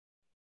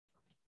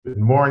Good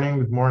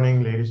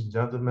morning, ladies and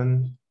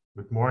gentlemen.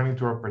 Good morning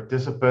to our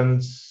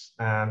participants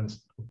and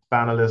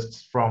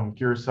panelists from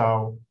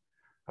Curaçao,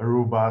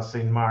 Aruba,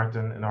 St.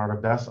 Martin, and other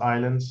Des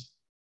Islands.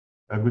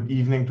 Good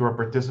evening to our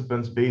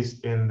participants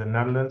based in the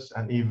Netherlands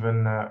and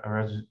even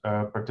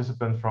a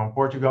participant from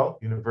Portugal,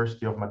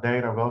 University of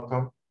Madeira,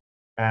 welcome,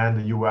 and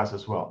the US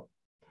as well.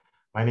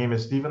 My name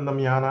is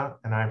𝗕𝗟𝗏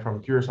and I'm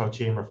from Curaçao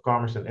Chamber of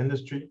Commerce and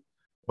Industry,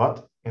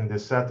 but in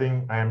this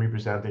setting, I am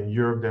representing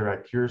Europe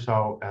Direct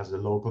Curaçao as the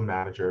local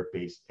manager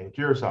based in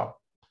Curaçao.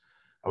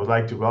 I would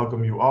like to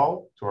welcome you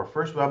all to our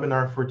first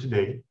webinar for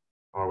today,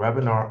 our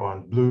webinar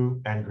on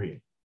blue and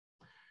green.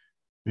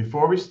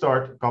 Before we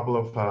start, a couple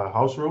of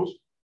house rules.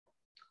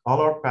 All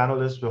our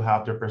panelists will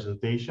have their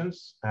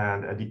presentations,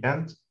 and at the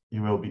end,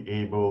 you will be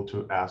able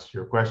to ask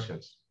your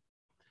questions.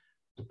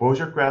 To pose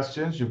your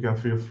questions, you can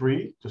feel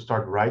free to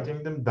start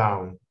writing them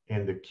down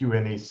in the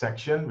Q&A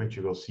section, which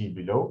you will see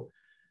below.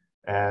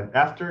 And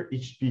after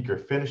each speaker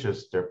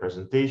finishes their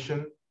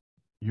presentation,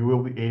 you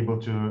will be able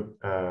to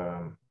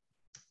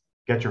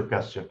get your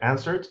question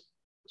answered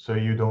so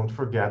you don't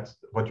forget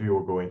what you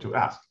were going to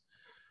ask.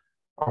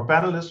 Our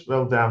panelists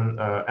will then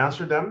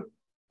answer them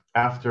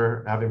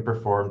after having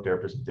performed their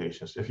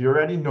presentations. If you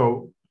already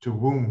know to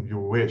whom you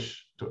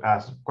wish to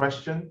ask a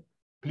question,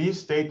 please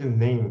state the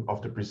name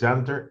of the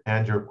presenter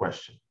and your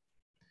question.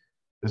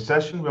 The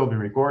session will be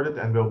recorded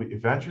and will be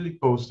eventually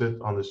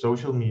posted on the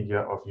social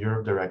media of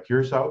Europe Direct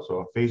Curaçao, so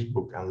on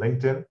Facebook and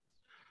LinkedIn.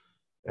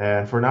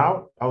 And for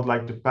now, I would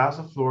like to pass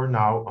the floor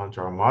now on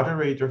to our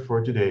moderator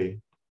for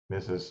today,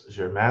 Mrs.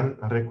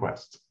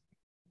 𝗕𝗟𝗏.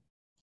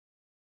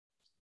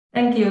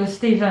 Thank you,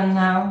 Stephen.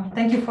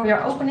 Thank you for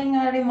your opening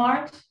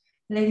remarks.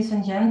 Ladies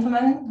and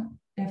gentlemen,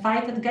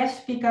 invited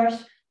guest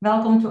speakers,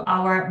 welcome to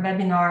our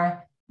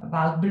webinar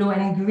about blue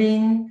and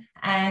green,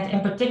 and in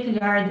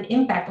particular, the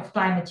impact of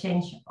climate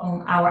change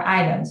on our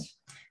islands.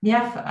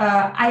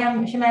 I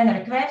am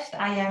𝗕𝗟𝗏.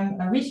 I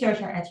am a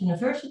researcher at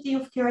University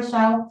of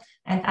Curaçao,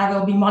 and I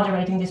will be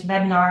moderating this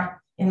webinar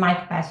in my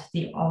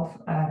capacity of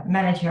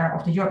manager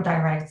of the Europe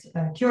Direct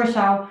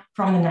Curaçao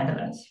from the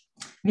Netherlands.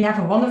 We have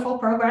a wonderful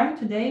program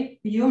today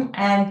for you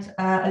and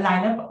a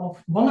lineup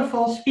of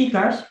wonderful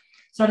speakers.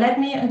 So let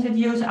me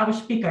introduce our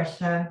speakers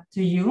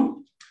to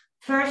you.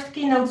 First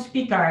keynote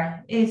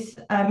speaker is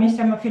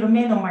Mr.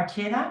 Filomeno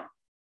Marchena.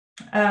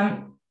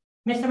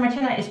 Mr.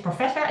 Marchena is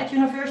professor at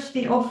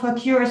University of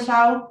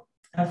Curaçao,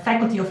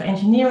 Faculty of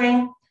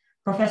Engineering.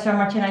 Professor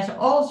Marchena is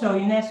also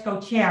UNESCO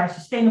Chair,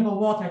 Sustainable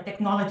Water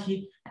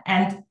Technology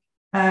and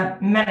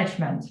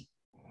Management.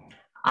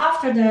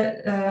 After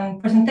the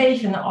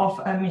presentation of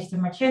Mr.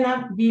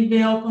 Marchena, we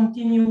will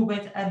continue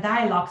with a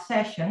dialogue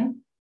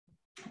session,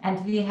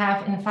 and we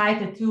have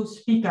invited two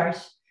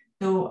speakers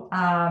to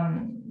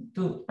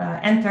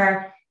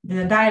enter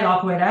the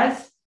dialogue with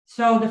us.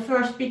 So the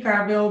first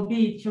speaker will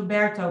be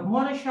Gilberto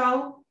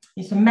Morishaw.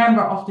 He's a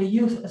member of the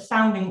Youth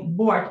Sounding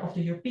Board of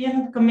the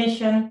European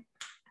Commission.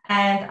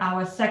 And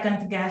our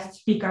second guest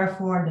speaker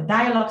for the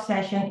dialogue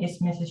session is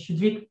Mrs.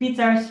 Judric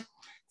Pietersz,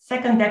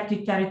 Second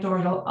Deputy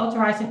Territorial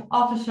Authorizing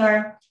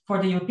Officer for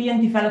the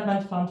European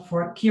Development Fund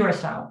for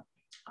Curaçao.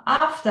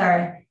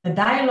 After the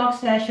dialogue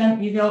session,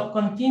 we will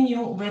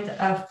continue with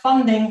a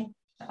funding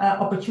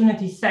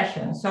opportunity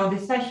session. So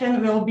this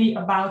session will be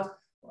about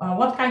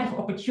what kind of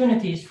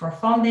opportunities for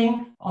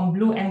funding on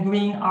blue and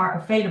green are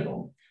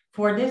available.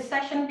 For this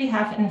session, we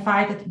have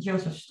invited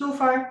Josef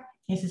Stuefer.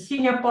 He's a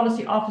Senior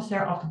Policy Officer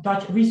of the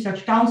Dutch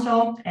Research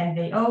Council,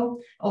 𝗕𝗟𝗏,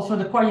 also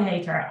the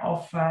coordinator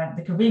of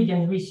the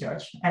Caribbean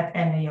research at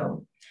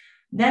𝗕𝗟𝗏.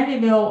 Then we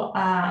will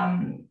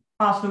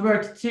pass the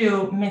word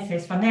to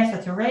Mrs. Vanessa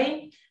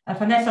Th.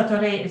 Vanessa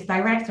Th. is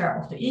Director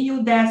of the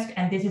EU Desk,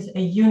 and this is a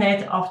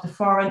unit of the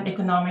Foreign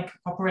Economic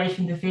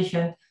Cooperation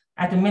Division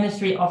at the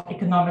Ministry of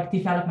Economic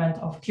Development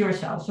of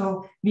Curaçao.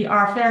 So we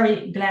are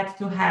very glad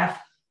to have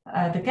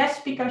the guest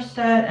speakers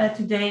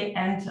today,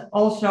 and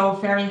also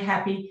very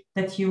happy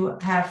that you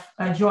have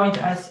joined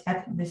us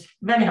at this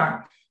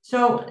webinar.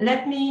 So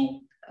let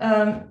me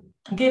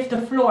give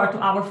the floor to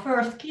our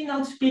first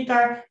keynote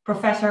speaker,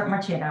 Professor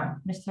Marchena.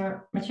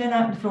 Mr.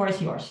 Marchena, the floor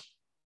is yours.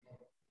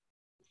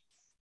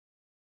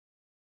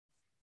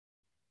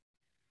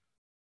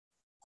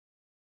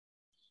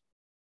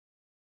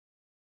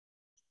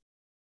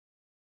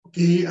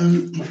 Okay,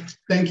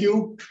 thank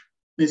you,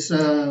 Ms.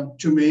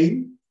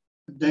 𝗕𝗟𝗏.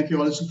 Thank you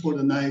also for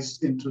the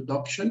nice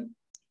introduction.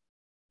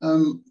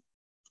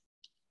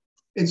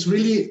 It's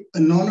really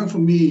an honor for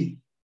me.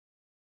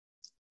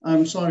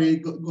 I'm sorry,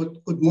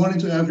 good morning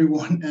to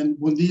everyone, and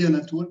bom dia na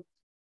tour.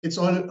 It's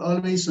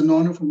always an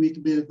honor for me to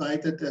be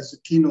invited as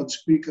a keynote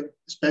speaker,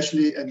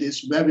 especially at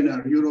this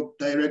webinar, Europe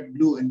Direct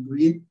Blue and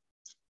Green,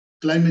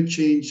 Climate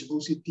Change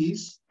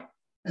OCTs.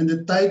 And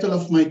the title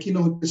of my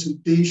keynote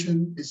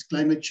presentation is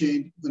Climate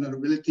Change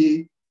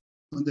Vulnerability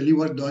on the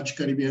Leeward Dutch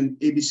Caribbean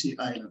ABC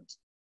Islands.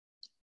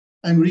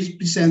 I'm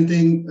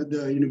representing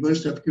the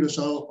University of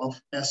Curaçao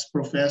as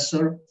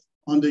professor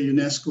on the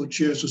UNESCO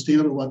Chair,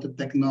 Sustainable Water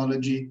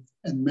Technology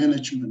and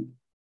Management.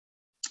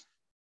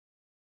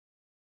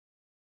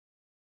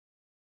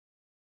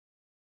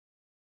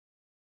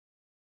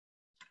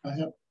 I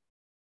have.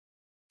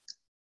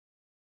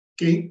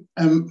 Okay.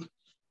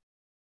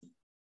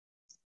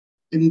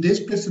 In this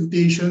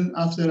presentation,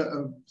 after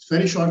a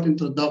very short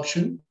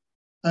introduction,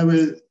 I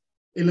will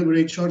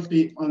elaborate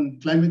shortly on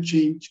climate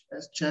change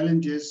as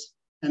challenges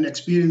and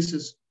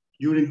experiences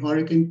during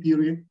hurricane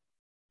period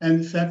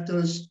and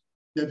factors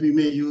that we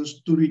may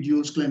use to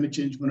reduce climate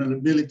change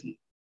vulnerability.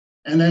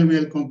 And I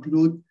will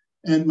conclude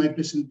and my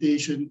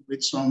presentation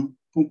with some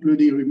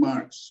concluding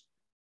remarks.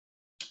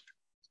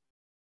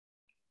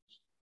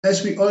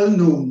 As we all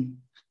know,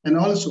 and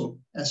also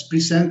as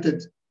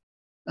presented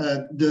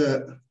at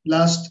the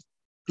last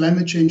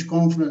Climate Change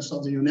Conference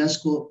of the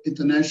UNESCO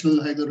International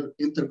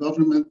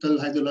Intergovernmental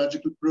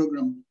Hydrological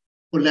Program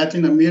for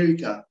Latin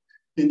America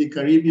in the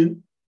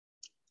Caribbean,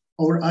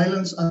 our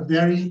islands are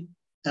very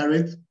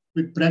arid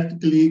with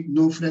practically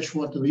no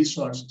freshwater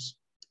resources.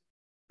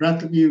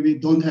 Practically, we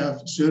don't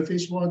have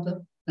surface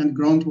water and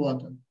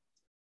groundwater.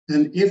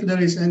 And if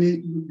there is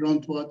any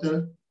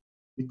groundwater,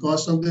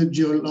 because of the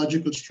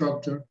geological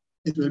structure,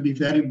 it will be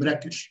very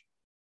brackish.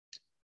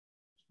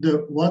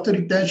 The water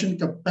retention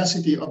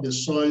capacity of the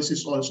soils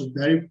is also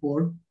very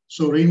poor,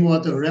 so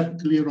rainwater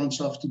rapidly runs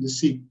off to the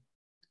sea.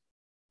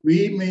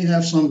 We may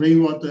have some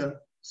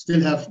rainwater,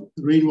 still have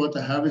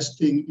rainwater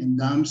harvesting in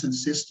dams and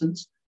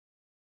cisterns,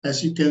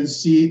 as you can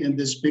see in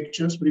these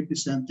pictures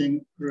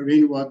representing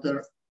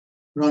rainwater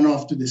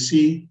runoff to the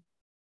sea,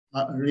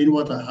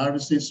 rainwater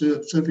harvesting,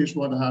 surface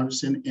water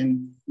harvesting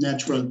in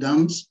natural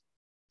dams,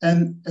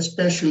 and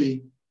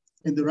especially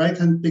in the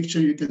right-hand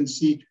picture, you can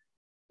see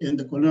in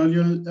the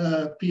colonial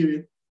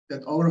period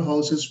that our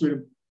houses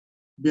were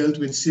built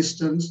with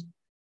cisterns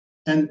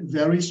and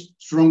very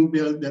strong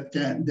build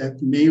that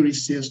may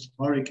resist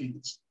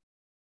hurricanes.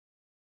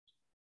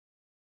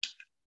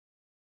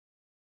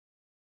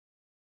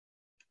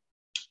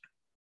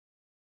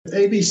 The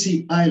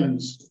ABC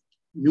Islands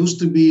used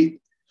to be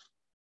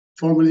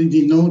formerly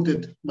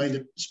denoted by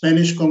the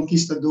Spanish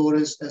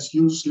conquistadores as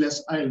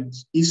useless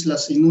islands,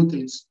 islas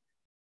inútiles,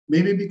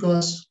 maybe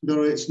because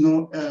there is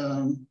no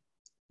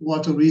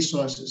water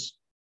resources.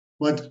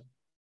 But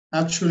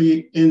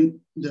actually in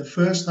the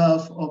first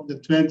half of the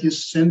 20th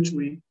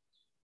century,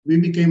 we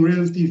became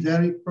relatively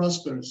very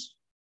prosperous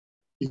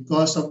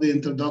because of the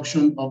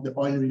introduction of the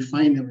oil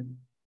refinery.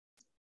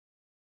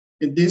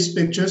 In these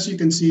pictures, you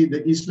can see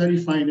the Isla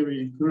refinery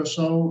in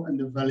Curaçao and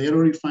the Valero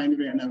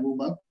refinery in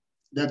Aruba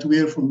that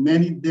were for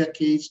many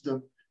decades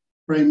the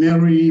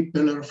primary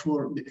pillar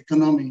for the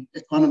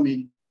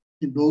economy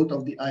in both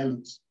of the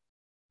islands.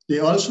 They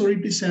also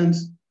represent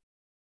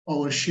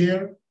our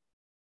share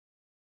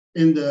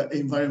in the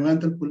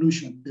environmental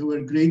pollution. They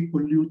were great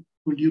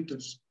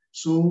polluters.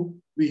 So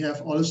we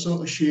have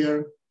also a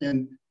share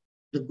in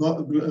the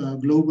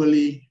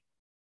globally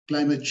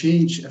climate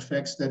change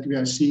effects that we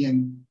are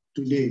seeing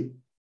today.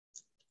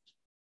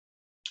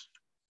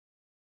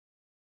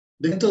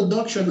 The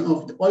introduction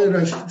of the oil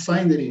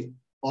refinery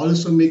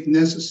also made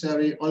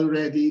necessary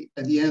already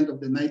at the end of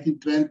the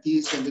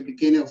 1920s and the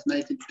beginning of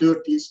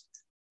 1930s,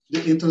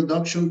 the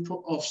introduction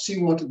of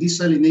seawater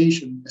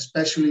desalination,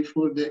 especially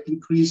for the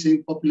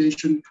increasing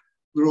population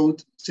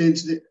growth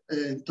since the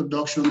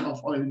introduction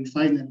of oil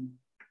refinery.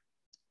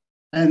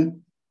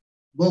 And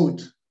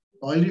both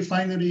oil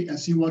refinery and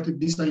seawater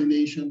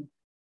desalination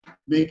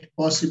make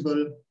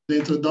possible the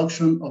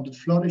introduction of the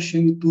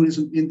flourishing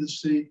tourism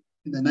industry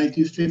in the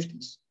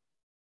 1950s,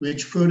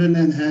 which further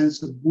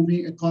enhanced the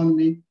booming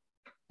economy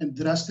and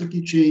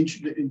drastically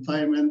changed the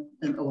environment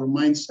and our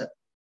mindset.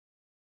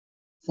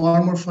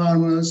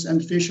 Farmers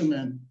and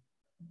fishermen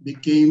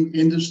became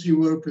industry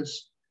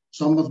workers,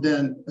 some of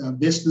them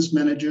business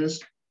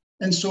managers.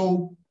 And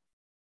so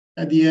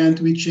at the end,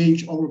 we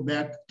changed our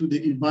back to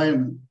the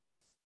environment.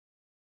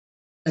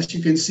 As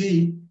you can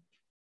see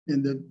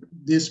in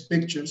these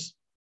pictures,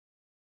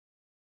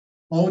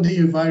 how the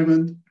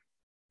environment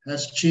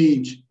has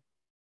changed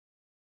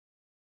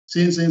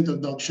since the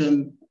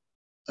introduction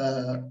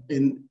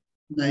in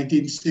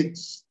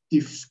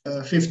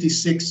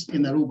 1956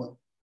 in Aruba.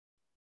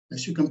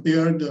 As you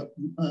compare the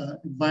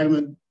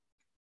environment,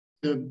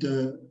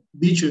 the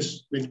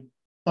beaches with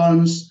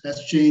palms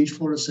has changed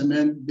for a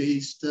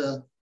cement-based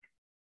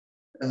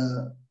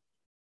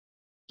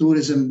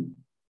tourism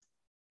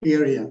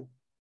area.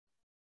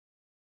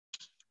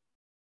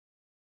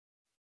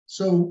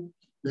 So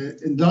the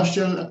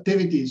industrial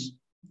activities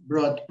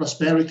brought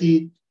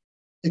prosperity,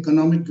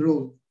 economic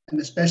growth, and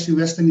especially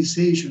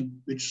westernization,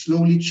 which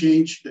slowly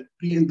changed the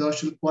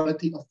pre-industrial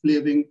quality of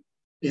living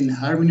in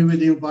harmony with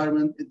the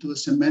environment into a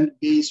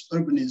cement-based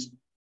urbanism,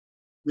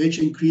 which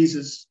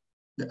increases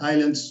the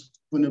island's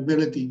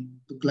vulnerability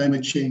to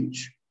climate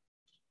change.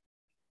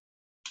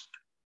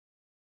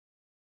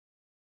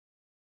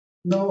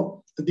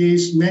 Now,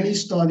 these many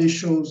studies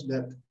shows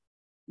that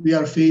we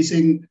are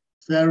facing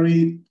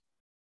very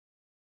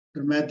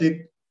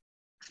dramatic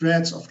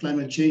threats of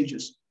climate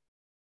changes,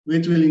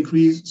 which will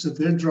increase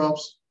severe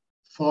droughts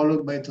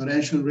followed by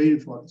torrential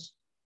rainfalls.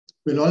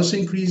 Will also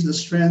increase the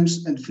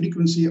strength and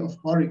frequency of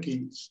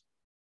hurricanes.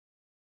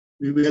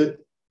 We will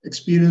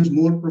experience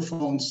more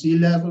profound sea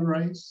level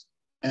rise,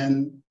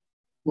 And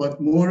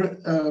what more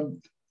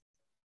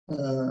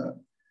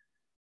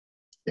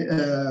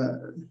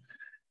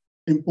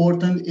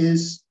important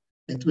is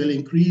it will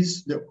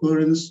increase the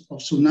occurrence of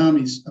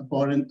tsunamis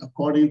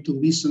according to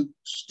recent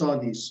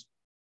studies.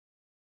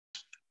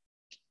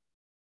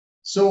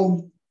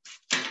 So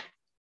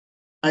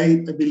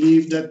I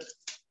believe that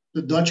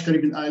the Dutch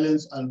Caribbean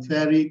islands are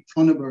very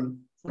vulnerable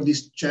for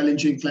these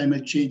challenging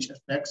climate change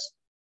effects,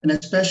 and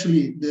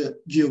especially the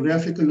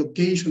geographical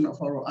location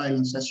of our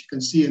islands, as you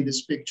can see in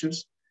these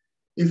pictures.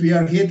 If we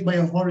are hit by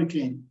a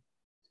hurricane,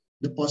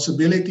 the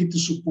possibility to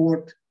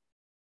support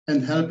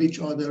and help each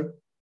other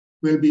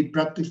will be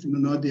practically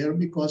not there,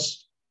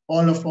 because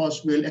all of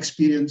us will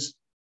experience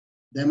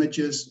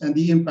damages and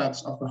the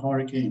impacts of a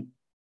hurricane.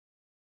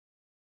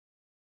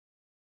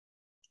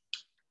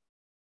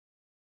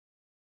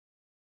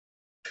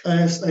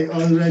 As I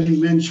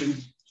already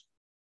mentioned,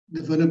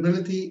 the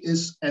vulnerability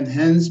is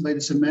enhanced by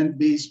the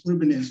cement-based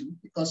urbanism,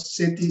 because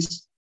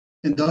cities,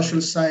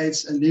 industrial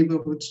sites, and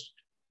neighborhoods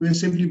were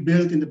simply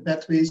built in the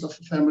pathways of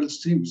ephemeral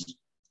streams.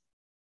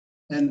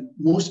 And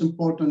most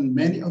important,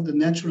 many of the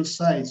natural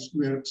sites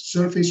where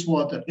surface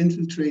water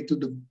infiltrate to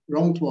the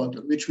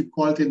groundwater, which we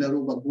call in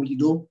Aruba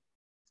bulido,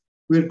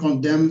 were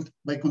condemned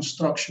by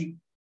construction,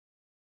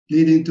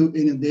 leading to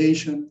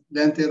inundation,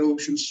 land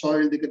erosion,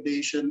 soil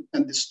degradation,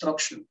 and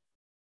destruction.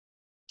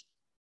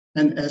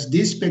 And as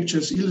these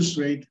pictures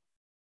illustrate,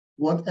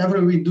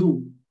 whatever we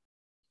do,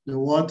 the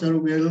water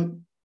will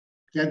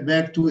get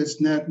back to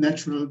its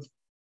natural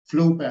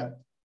flow path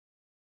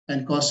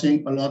and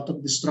causing a lot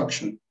of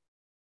destruction.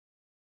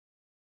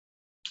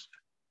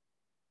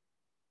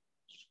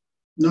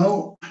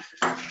 Now,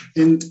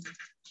 in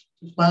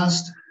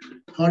past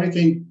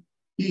hurricane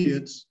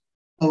periods,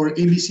 our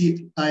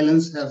ABC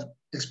islands have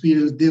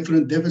experienced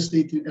different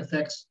devastating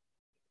effects,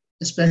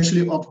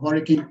 especially of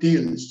hurricane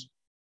tails,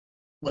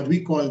 what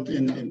we call it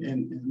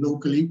in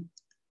locally,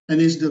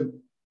 and is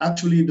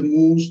actually the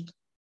most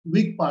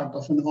weak part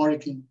of an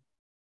hurricane.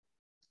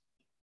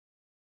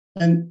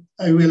 And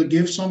I will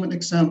give some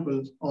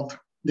examples of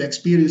the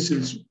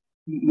experiences,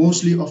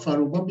 mostly of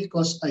Aruba,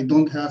 because I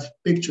don't have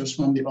pictures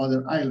from the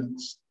other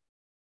islands.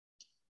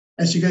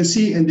 As you can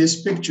see in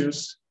these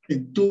pictures,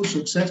 in two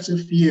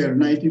successive years,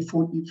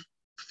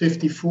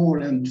 1954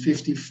 and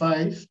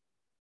 55,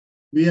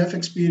 we have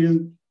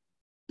experienced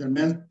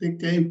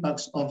dramatic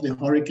impacts of the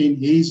Hurricane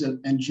Hazel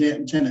and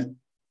Janet.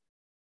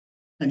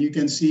 And you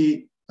can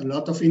see a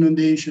lot of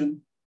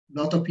inundation, a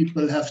lot of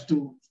people have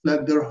to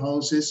flood their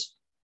houses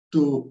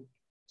to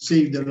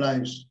save their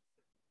lives.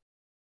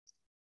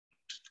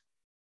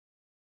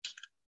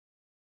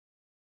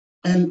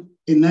 And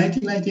in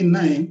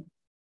 1999,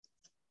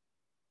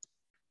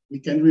 we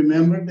can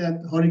remember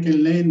that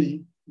Hurricane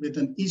Lenny, with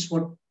an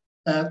eastward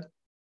path,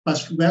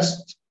 passed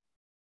west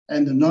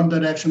and the north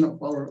direction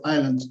of our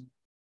islands.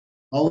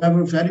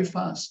 However, very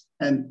fast.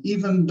 And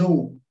even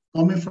though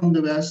coming from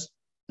the west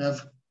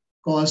have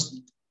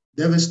caused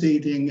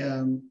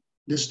devastating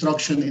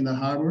destruction in the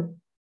harbor,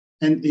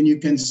 and you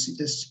can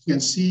see, as you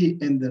can see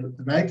in the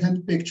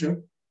right-hand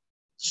picture,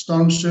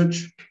 storm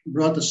surge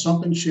brought a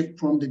sunken ship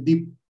from the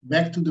deep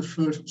back to the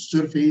first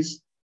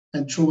surface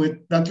and threw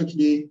it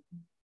practically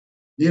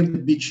near the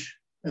beach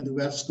at the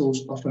west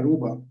coast of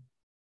Aruba.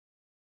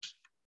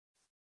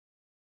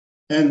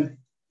 And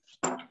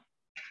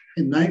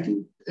in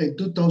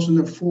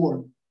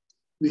 2004,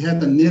 we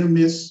had a near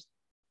miss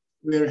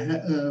where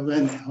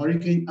when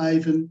Hurricane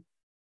Ivan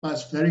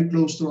passed very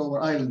close to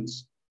our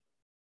islands.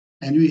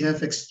 And we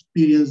have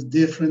experienced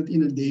different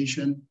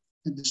inundation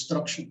and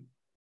destruction.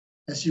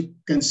 As you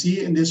can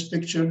see in this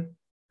picture,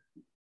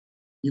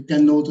 you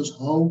can notice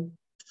how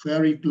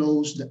very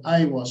close the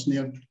eye was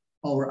near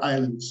our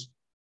islands.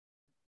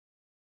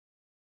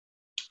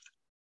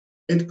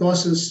 It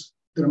causes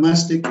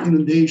dramatic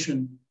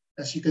inundation,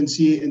 as you can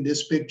see in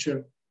this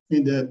picture,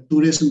 in the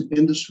tourism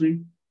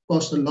industry,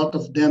 caused a lot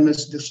of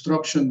damage,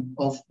 destruction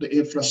of the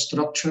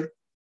infrastructure.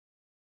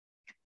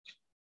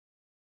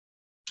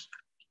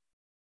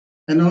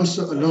 And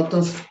also a lot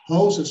of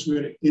houses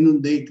were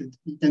inundated.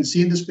 You can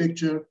see in this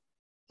picture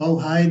how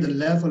high the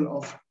level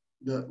of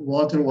the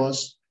water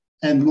was,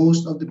 and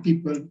most of the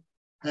people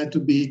had to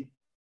be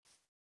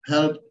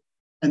helped,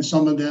 and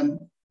some of them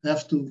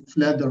have to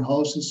flee their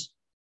houses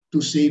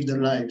to save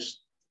their lives.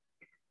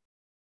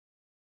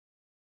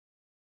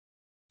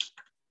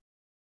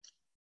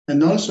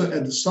 And also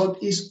at the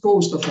southeast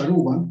coast of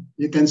Aruba,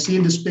 you can see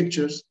in these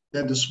pictures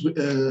that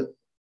the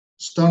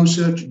storm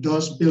surge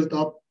does build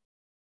up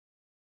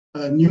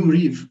a new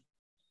reef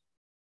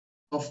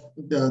of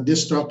the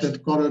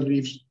destructed coral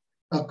reefs,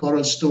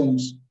 coral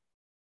stones.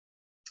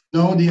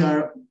 Now they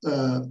are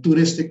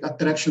touristic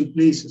attraction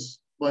places,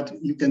 but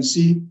you can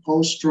see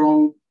how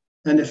strong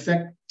the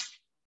effect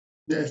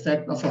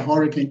of a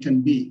hurricane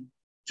can be,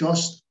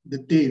 just the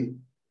tail.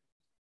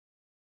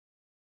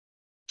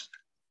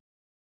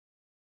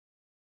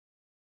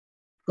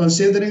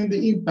 Considering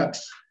the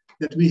impacts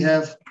that we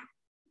have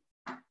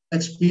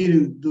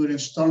experienced during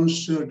storm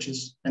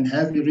surges and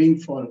heavy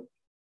rainfall,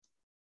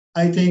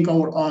 I think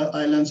our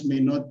islands may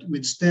not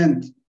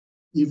withstand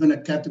even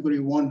a Category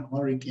 1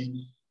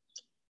 hurricane.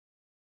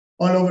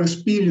 All our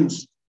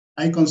experience,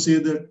 I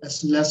consider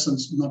as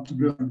lessons not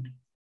learned,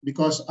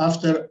 because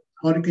after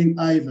Hurricane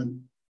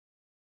Ivan,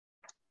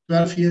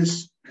 12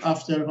 years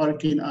after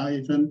Hurricane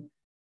Ivan,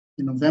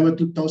 in November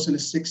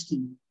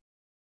 2016,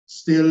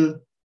 still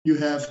you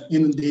have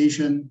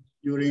inundation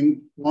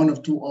during 1 or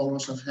 2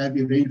 hours of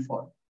heavy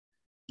rainfall,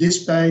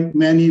 despite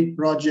many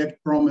projects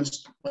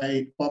promised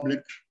by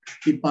public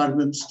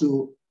departments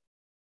to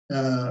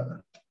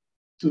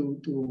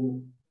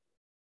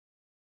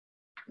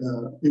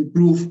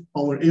improve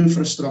our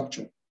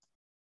infrastructure.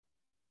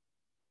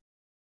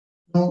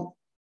 Now,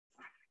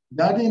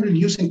 regarding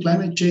reducing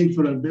climate change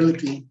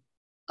vulnerability,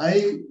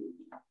 I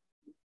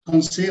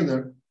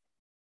consider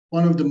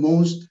one of the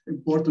most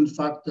important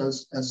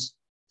factors as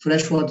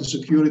freshwater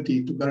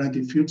security to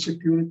guarantee food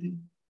security,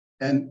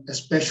 and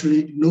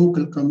especially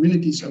local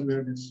communities'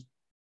 awareness.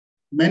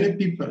 Many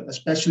people,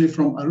 especially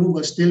from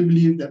Aruba, still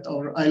believe that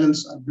our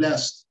islands are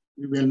blessed.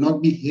 We will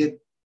not be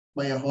hit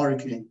by a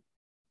hurricane.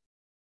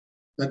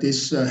 That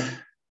is,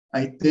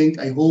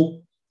 I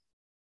hope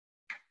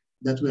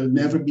that will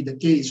never be the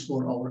case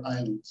for our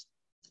islands.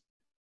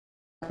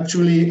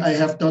 Actually, I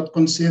have not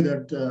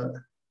considered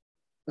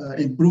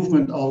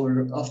improvement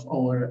of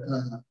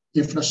our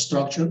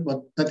infrastructure,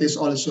 but that is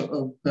also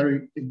a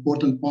very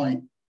important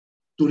point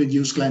to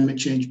reduce climate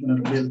change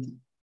vulnerability.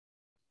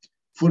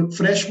 For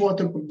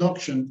freshwater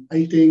production,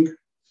 I think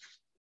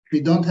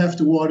we don't have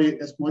to worry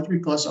as much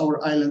because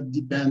our island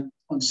depend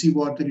on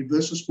seawater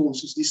reverse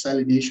osmosis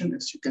desalination.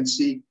 As you can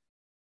see,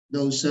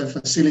 those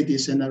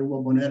facilities in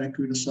Aruba, Bonaire, and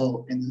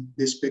Curaçao in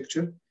this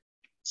picture,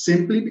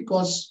 simply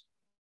because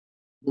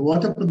the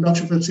water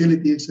production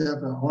facilities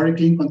have a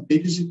hurricane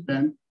contingency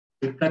plan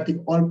with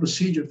practical all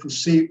procedure for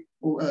safe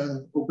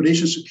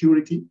operation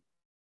security,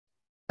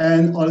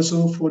 and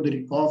also for the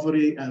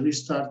recovery and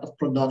restart of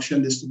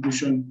production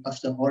distribution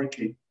after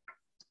hurricane.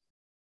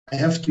 I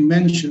have to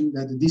mention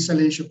that the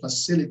desalination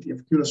facility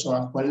of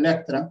Curaçao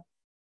𝗙𝗏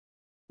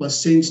was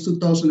since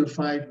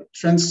 2005 a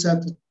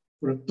trendsetter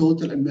for a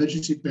total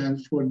emergency plan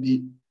for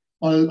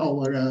all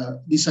our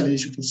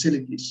desalination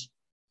facilities.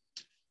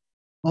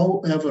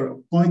 However, a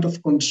point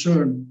of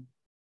concern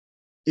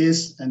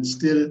is and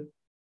still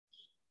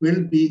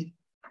will be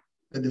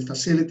that the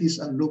facilities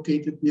are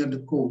located near the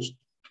coast.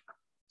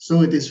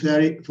 So it is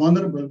very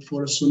vulnerable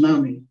for a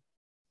tsunami.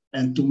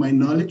 And to my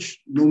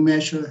knowledge, no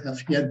measure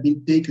have yet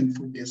been taken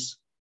for this.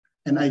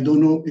 And I don't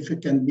know if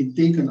it can be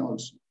taken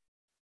also.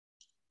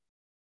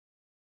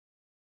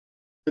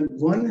 And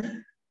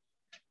one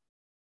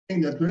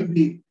thing that will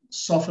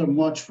suffer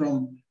much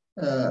from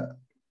the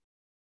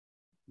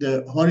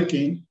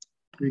hurricane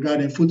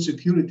regarding food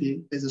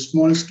security is a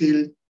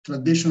small-scale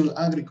traditional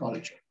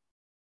agriculture.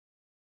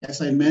 As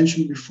I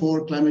mentioned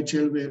before, climate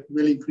change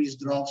will increase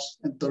droughts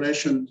and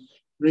torrential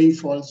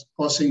rainfalls,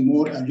 causing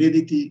more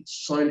aridity,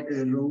 soil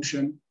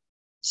erosion,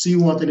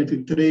 seawater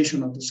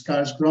infiltration of the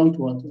scarce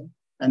groundwater,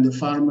 and the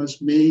farmers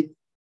may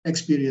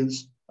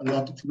experience a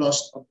lot of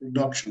loss of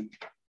production.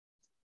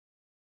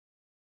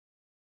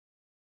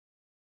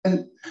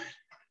 And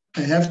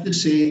I have to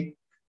say,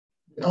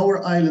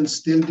 our islands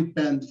still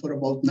depend for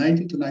about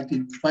 90 to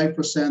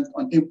 95%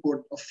 on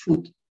import of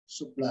food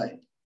supply.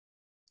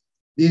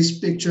 These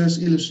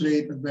pictures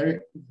illustrate a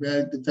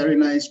very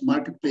nice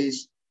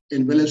marketplace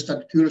in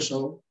Willemstad,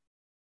 Curaçao.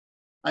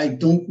 I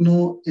don't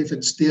know if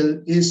it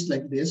still is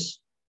like this,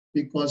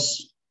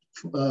 because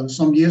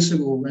some years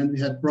ago when we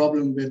had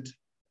problem with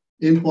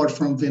import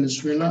from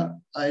Venezuela,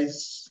 I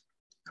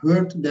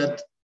heard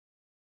that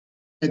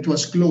it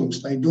was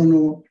closed. I don't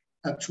know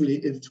actually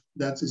if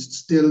that is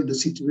still the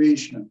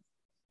situation.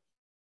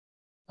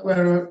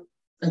 However,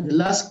 at the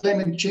last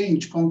climate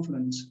change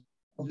conference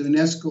of the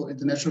UNESCO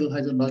International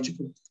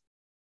Hydrological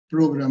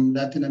Program,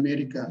 Latin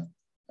America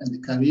and the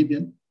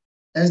Caribbean,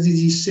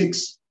 SDG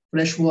 6,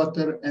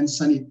 freshwater and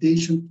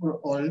sanitation for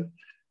all,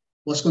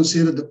 was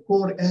considered the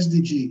core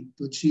SDG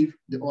to achieve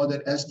the other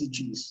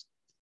SDGs.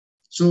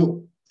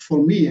 So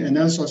for me, and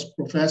also as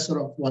professor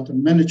of water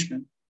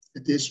management,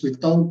 it is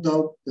without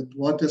doubt that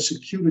water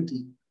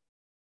security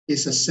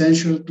is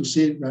essential to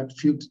safeguard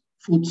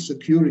food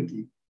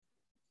security.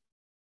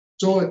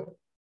 So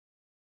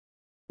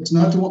it's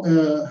not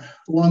a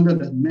wonder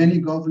that many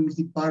government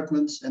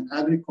departments and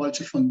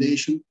agriculture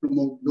foundations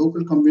promote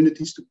local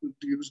communities to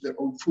produce their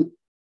own food,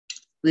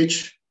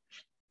 which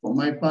for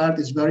my part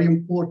is very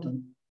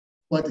important,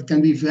 but it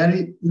can be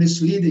very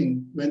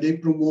misleading when they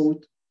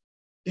promote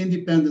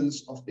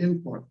independence of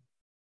import,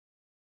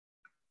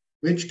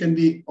 which can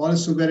be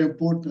also very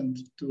important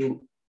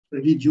to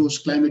reduce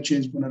climate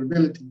change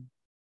vulnerability.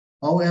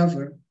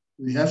 However,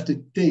 we have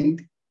to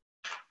think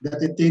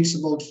that it takes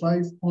about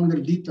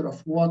 500 liters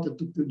of water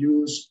to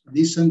produce a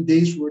decent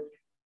day's worth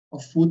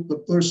of food per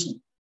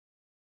person.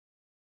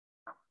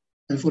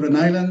 And for an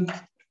island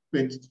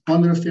with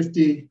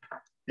 150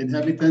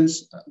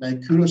 inhabitants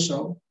like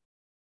Curaçao,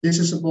 this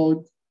is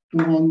about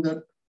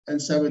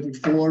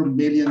 274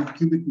 million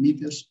cubic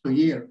meters per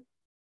year.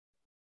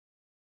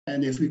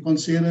 And if we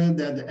consider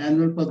that the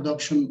annual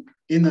production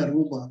in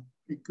Aruba,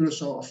 in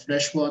Curaçao, of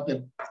fresh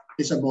water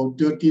is about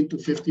 13 to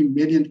 15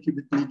 million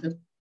cubic meters,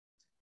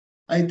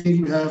 I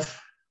think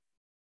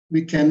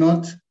we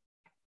cannot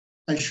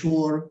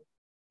assure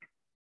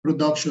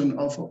production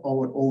of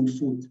our own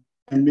food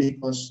and make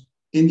us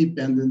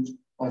independent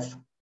of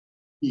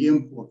the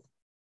import.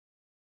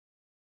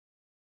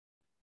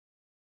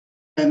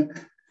 And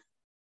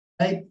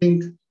I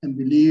think and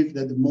believe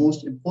that the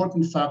most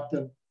important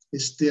factor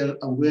is still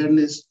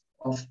awareness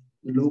of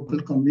the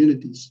local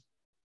communities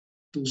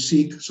to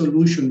seek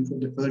solution for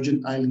the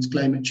Virgin Islands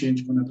climate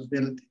change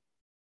vulnerability.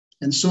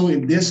 And so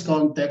in this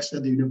context,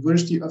 at the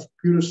University of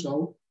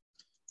Curaçao,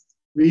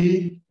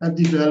 we have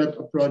developed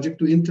a project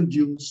to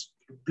introduce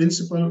the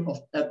principle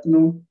of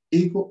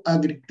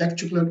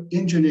ethno-eco-agricultural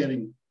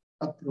engineering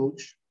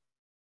approach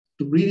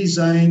to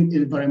redesign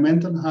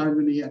environmental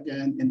harmony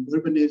again in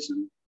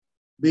urbanism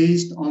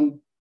based on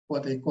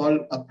what I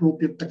call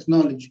appropriate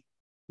technology,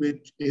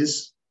 which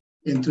is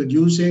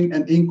introducing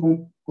and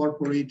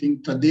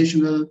incorporating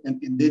traditional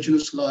and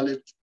indigenous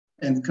knowledge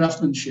and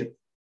craftsmanship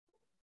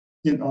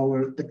in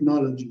our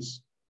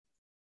technologies.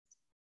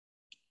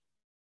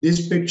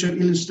 This picture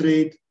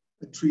illustrates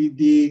a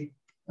 3D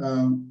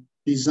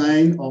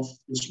design of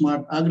the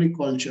smart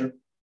agriculture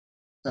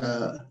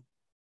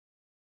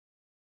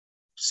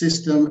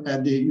system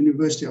at the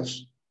University of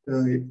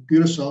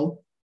Curaçao,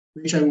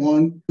 which I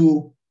want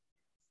to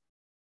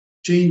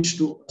change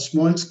to a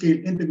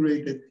small-scale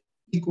integrated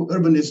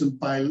eco-urbanism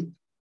pilot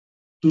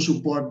to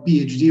support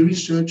PhD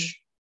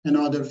research and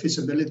other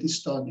feasibility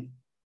study.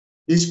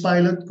 This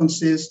pilot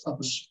consists of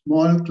a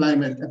small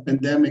climate and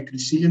pandemic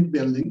resilient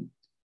building,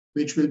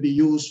 which will be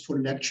used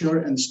for lecture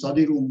and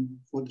study room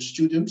for the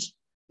students.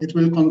 It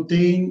will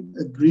contain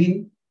a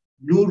green,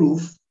 blue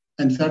roof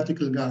and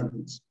vertical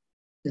gardens.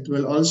 It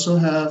will also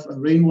have a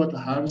rainwater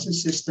harvesting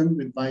system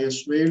with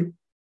bioswale,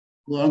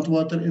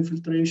 groundwater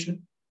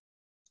infiltration,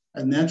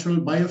 a natural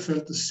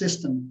biofilter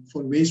system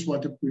for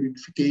wastewater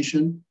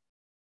purification.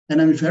 And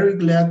I'm very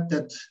glad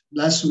that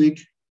last week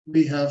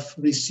we have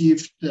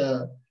received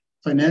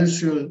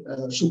financial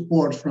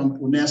support from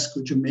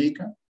UNESCO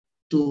Jamaica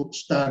to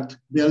start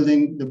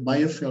building the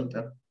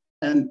biofilter.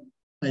 And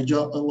I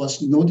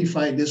was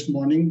notified this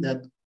morning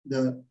that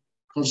the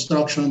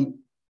construction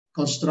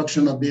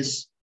of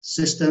this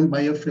system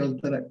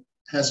biofilter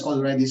has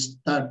already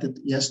started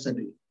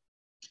yesterday.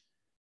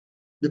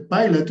 The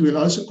pilot will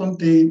also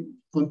contain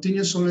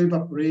continuous solar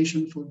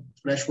evaporation for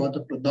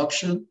freshwater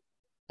production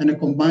and a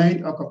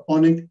combined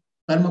aquaponic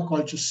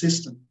permaculture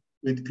system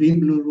with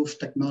green-blue roof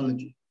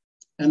technology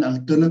and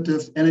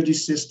alternative energy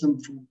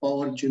system for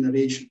power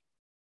generation.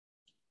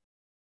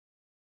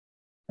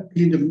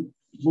 Actually, the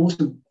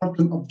most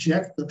important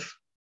objective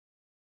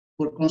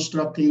for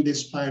constructing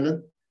this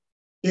pilot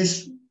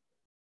is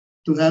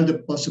to have the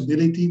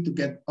possibility to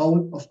get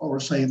out of our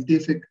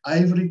scientific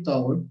ivory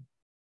tower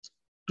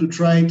to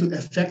try to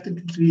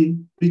effectively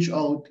reach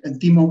out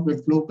and team up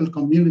with local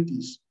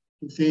communities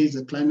to face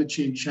the climate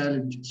change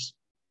challenges.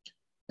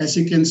 As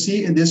you can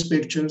see in these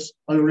pictures,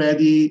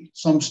 already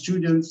some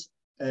students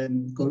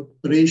in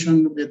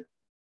cooperation with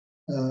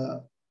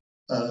a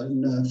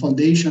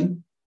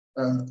foundation,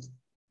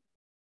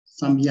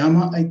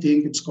 𝗙𝗵𝗂, I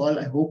think it's called,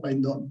 I hope I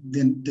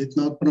did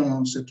not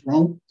pronounce it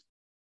wrong.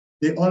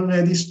 They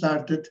already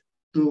started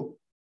to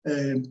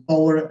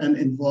empower and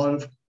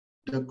involve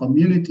the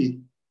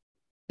community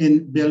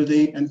in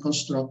building and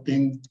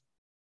constructing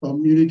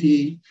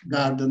community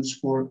gardens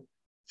for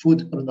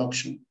food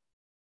production.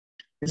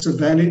 It's a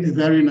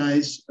very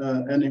nice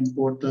and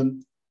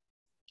important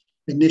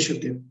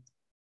initiative.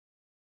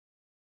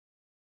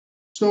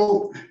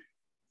 So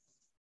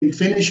in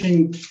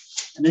finishing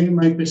and in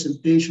my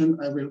presentation,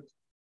 I will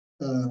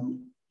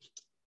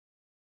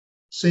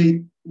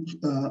say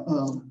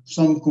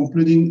some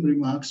concluding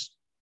remarks.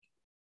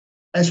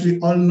 As we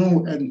all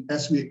know, and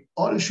as we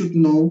all should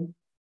know,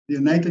 the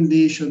United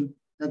Nations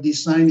have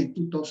designed in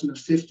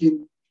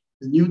 2015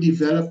 the new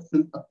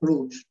development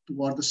approach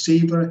toward a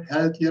safer,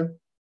 healthier,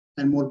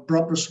 and more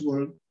prosperous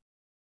world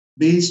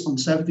based on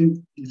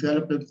 17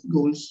 development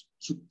goals,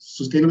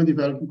 sustainable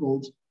development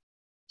goals,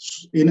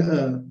 in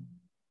an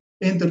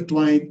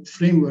intertwined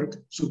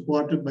framework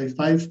supported by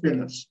 5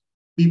 pillars: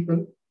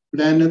 people,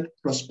 planet,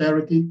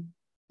 prosperity,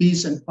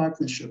 peace, and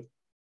partnership.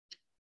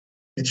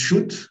 It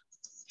should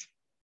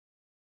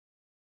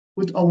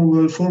put our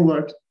world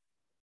forward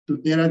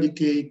to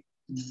eradicate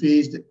and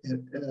face the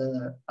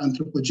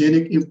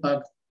anthropogenic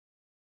impact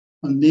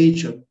on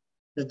nature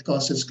that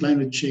causes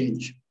climate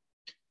change.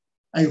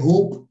 I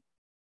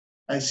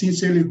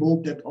sincerely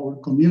hope that our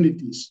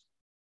communities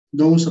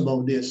knows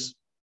about this.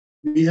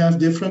 We have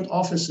different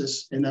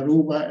offices in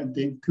Aruba and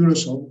in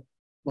Curaçao,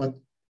 but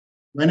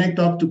when I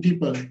talk to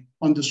people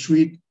on the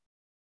street,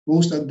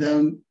 most of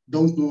them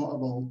don't know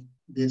about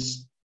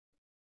this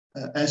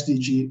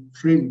SDG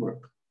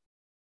framework.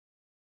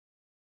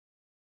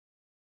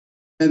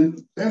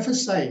 And to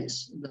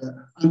emphasize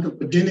the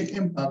anthropogenic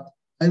impact,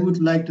 I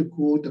would like to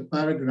quote a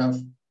paragraph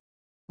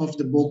of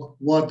the book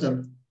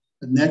Water,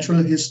 A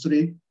Natural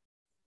History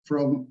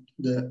from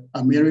the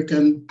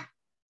American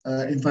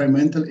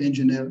environmental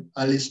engineer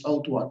Alice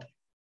Outward.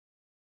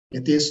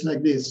 It is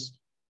like this.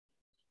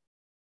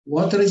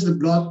 Water is the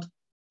blood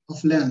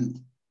of land,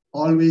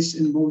 always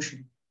in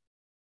motion.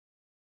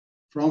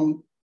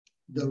 From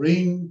the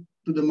rain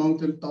to the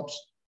mountaintops,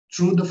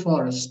 through the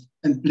forest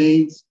and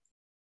plains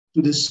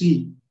to the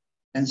sea,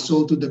 and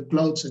so to the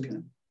clouds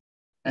again.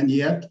 And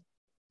yet,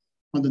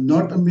 on the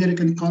North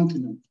American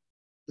continent,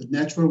 the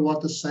natural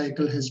water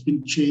cycle has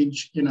been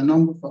changed in a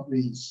number of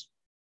ways.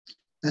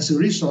 As a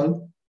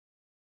result,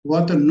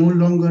 water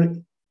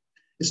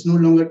is no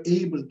longer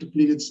able to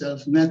clean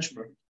itself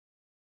naturally.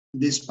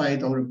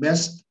 Despite our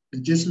best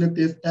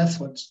legislative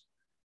efforts,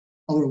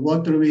 our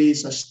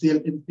waterways are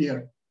still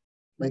impaired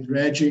by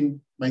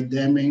dredging, by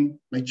damming,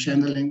 by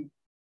channeling,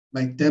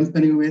 by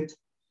tampering with,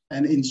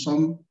 and in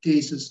some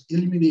cases,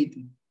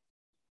 eliminating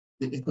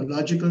the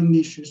ecological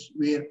niches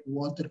where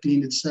water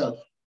cleans itself.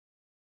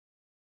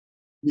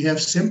 We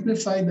have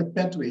simplified the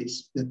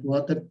pathways that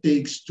water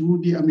takes through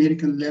the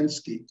American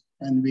landscape,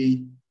 and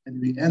we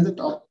ended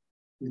up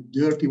with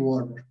dirty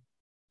water.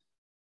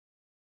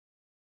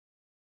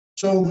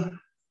 So,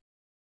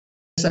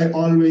 as I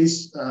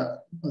always,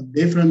 at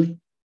different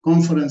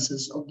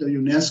conferences of the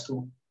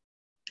UNESCO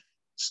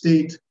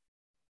state,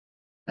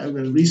 I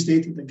will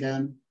restate it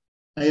again,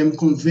 I am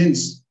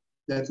convinced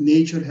that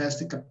nature has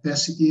the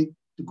capacity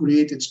to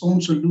create its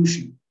own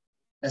solution,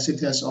 as it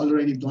has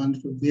already done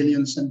for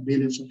billions and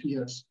billions of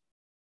years.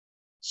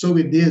 So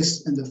with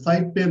this and the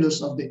 5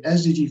 pillars of the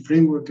SDG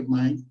framework in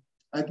mind,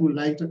 I would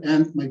like to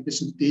end my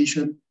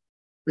presentation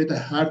with a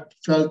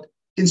heartfelt,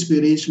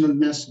 inspirational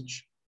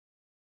message.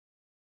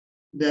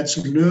 Let's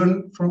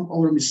learn from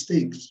our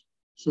mistakes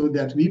so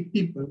that we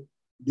people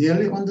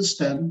daily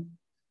understand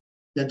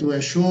that to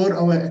assure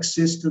our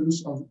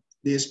existence of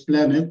this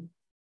planet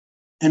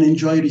and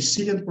enjoy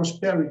resilient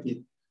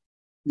prosperity,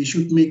 we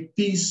should make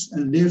peace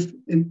and live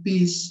in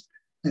peace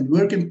and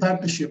work in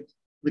partnership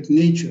with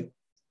nature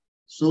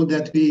so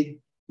that we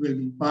will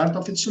be part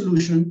of its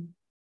solution,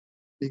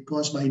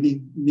 because by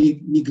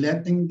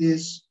neglecting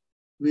this,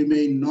 we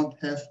may not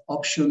have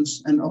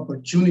options and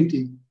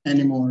opportunity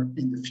anymore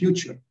in the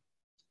future.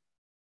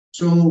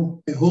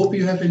 So I hope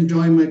you have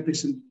enjoyed my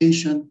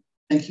presentation.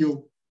 Thank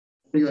you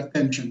for your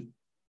attention.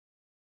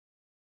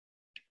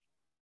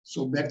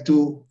 So back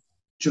to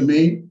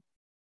Jermaine.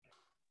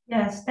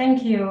 Yes,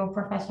 thank you,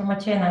 Professor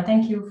Marchena.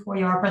 Thank you for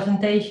your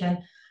presentation.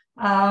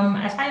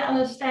 As I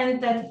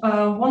understand that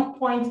one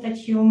point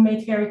that you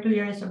made very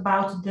clear is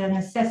about the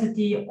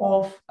necessity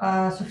of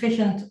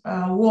sufficient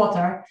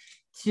water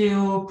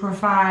to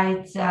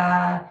provide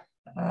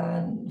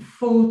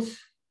food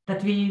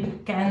that we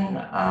can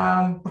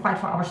provide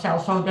for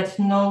ourselves. So that's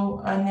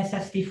no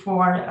necessity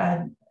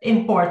for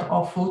import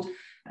of food.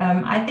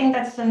 I think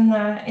that's an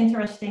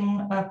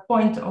interesting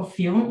point of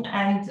view.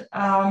 And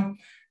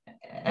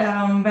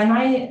when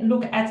I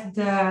look at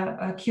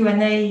the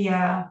Q&A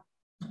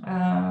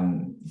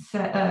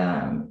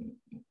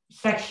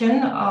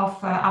section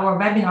of our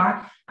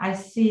webinar, I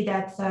see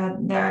that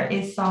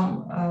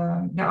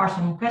there are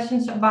some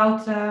questions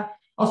about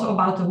also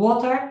about the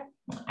water,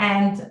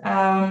 and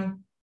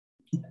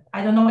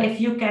I don't know if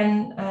you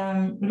can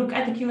look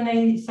at the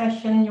Q&A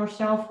session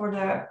yourself for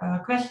the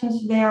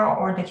questions there,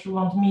 or that you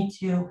want me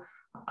to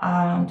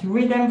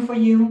read them for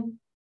you.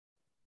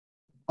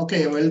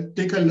 Okay, we'll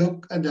take a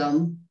look at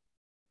them.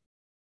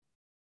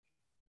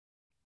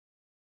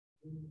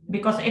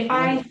 Because if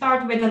I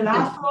start with the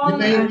last one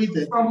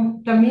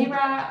from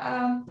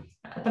𝗕𝗟𝗏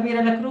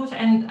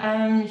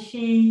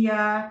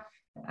𝗕𝗟𝗏,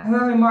 and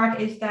her remark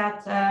is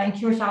that in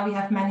Curaçao we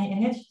have many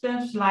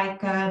initiatives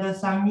like the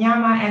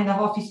𝗙𝗟𝗏 and the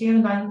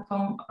𝗕𝗹𝗶𝗴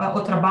from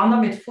Outra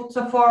with food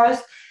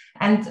forest,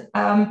 and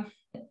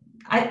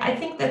I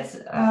think that's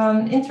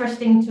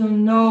interesting to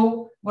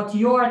know what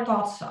your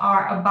thoughts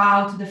are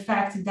about the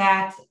fact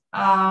that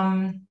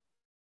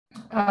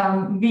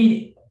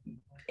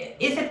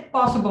is it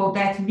possible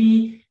that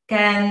we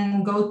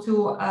can go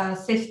to a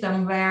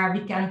system where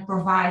we can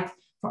provide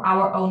for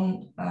our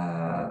own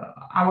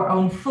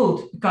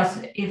food? Because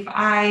if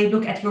I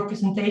look at your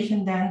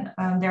presentation, then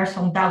there are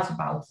some doubts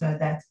about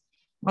that.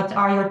 What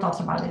are your thoughts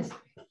about this?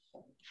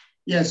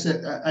 Yes,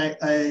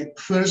 I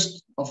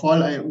first of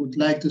all, I would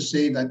like to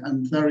say that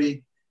I'm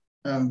very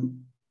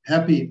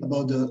happy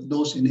about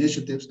those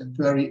initiatives, and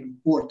very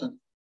important,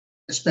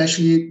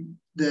 especially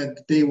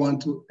that they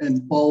want to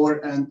empower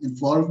and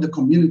involve the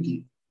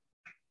community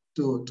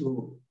to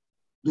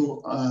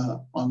do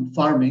on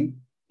farming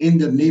in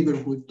the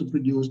neighborhood to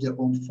produce their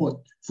own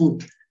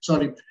food.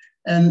 Sorry,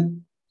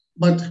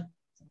 but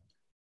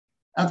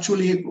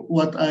actually,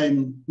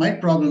 my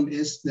problem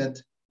is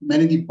that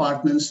many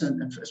departments,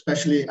 and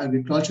especially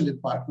agriculture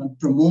department,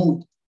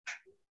 promote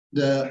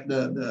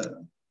the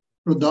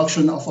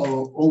production of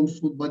our own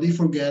food, but they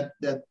forget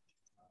that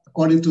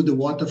according to the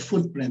water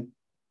footprint,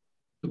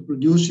 to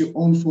produce your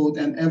own food,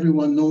 and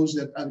everyone knows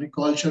that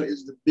agriculture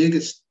is the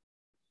biggest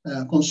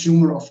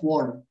consumer of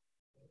water.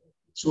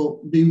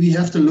 So we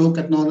have to look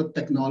at another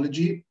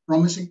technology.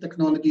 Promising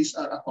technologies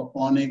are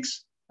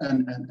aquaponics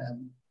and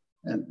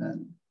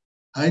and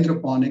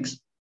hydroponics.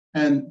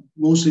 And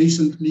most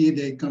recently,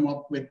 they come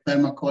up with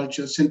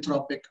permaculture,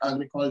 syntropic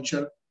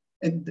agriculture,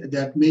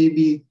 that may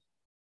be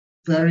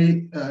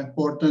very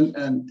important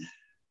and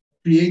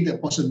create the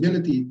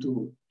possibility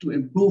to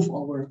improve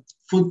our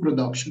food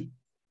production.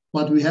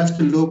 But we have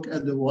to look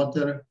at the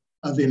water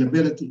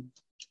availability.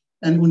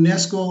 And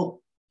UNESCO,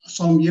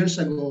 some years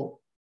ago,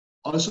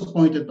 also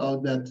pointed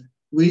out that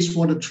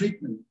wastewater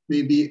treatment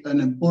may be an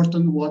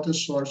important water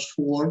source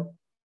for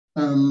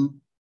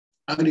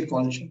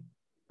agriculture.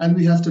 And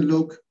we have to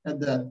look at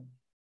that.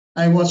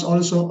 I was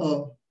also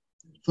a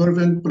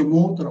fervent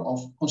promoter of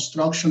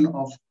construction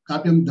of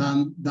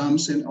𝗕𝗏𝗏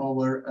dams in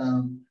our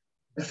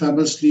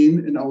ephemeral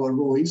stream, in our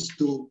Boeys,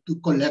 to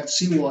collect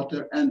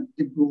seawater and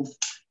improve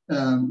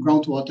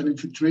groundwater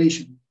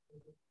infiltration.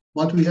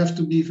 But we have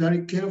to be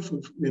very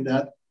careful with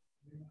that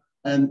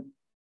and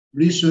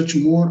research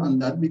more on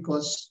that,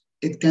 because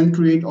it can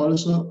create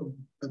also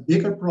a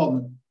bigger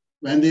problem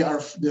when they are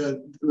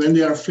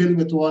filled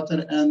with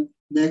water, and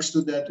next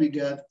to that we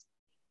get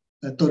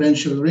a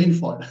torrential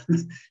rainfall.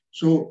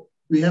 So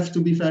we have to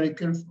be very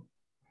careful.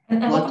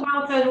 And what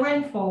about the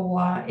rainfall?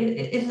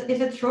 Is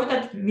it true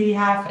that we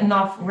have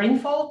enough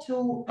rainfall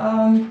to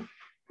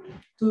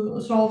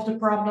solve the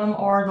problem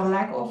or the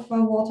lack of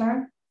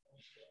water?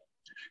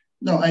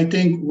 No, I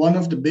think one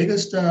of the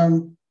biggest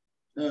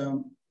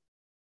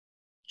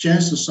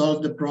chance to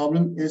solve the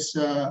problem is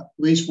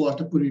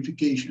wastewater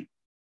purification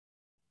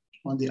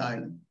on the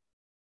island.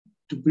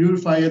 To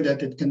purify it,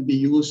 that it can be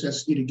used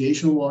as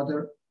irrigation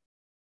water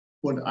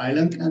for the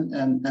island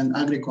and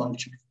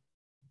agriculture.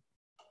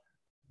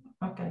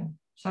 Okay,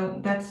 so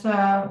that's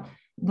the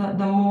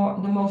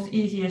most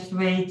easiest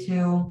way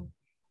to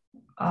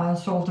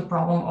solve the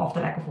problem of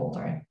the lack of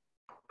water,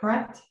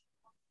 correct?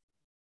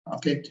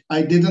 Okay,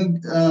 I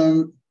didn't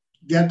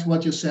get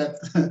what you said.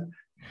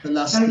 The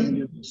last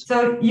thing.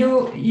 So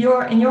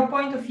in your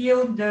point of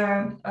view,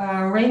 the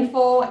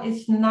rainfall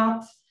is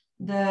not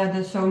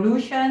the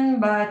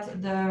solution,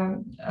 but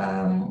the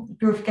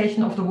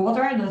purification of the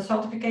water, the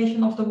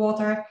saltification of the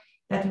water,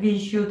 that we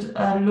should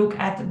look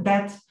at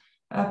that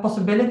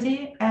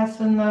possibility as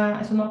an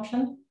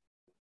option?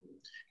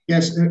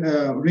 Yes,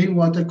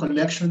 rainwater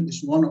collection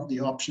is one of the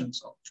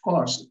options, of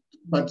course,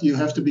 but you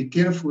have to be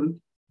careful,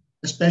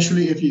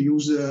 especially if you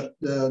use the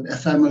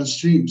ephemeral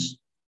streams.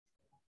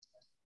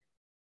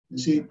 You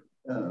see,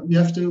 you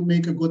have to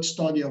make a good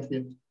study of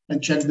it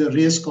and check the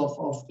risk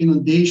of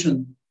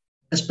inundation,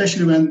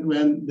 especially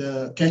when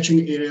the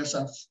catching areas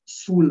are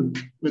full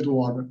with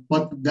water.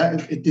 But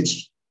that it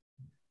is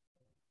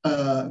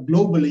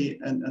globally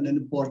an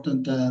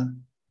important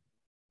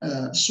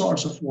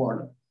source of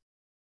water.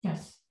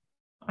 Yes,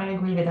 I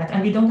agree with that.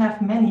 And we don't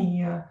have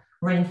many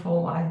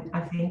rainfall,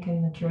 I think,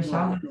 in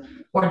Curaçao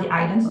or the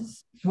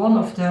islands. It's one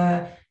of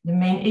the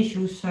main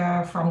issues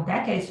from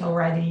decades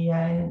already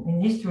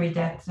in history,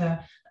 that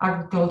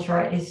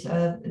agriculture is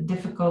a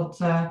difficult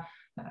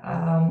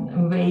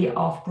way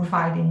of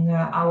providing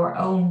our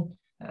own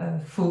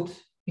food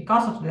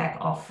because of the lack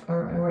of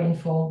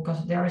rainfall,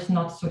 because there is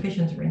not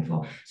sufficient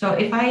rainfall. So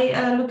if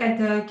I look at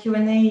the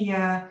Q&A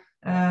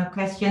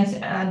questions,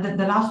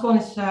 the last one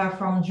is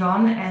from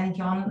John, and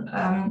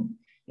John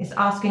is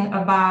asking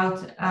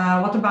about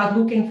what about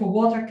looking for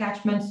water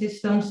catchment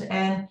systems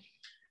and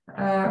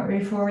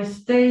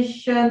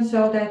reforestation,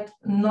 so that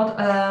not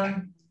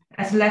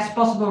as less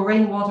possible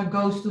rainwater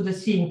goes to the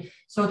sea,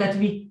 so that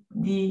we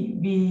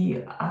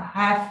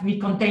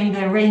contain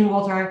the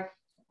rainwater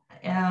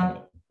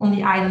on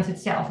the islands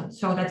itself,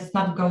 so that it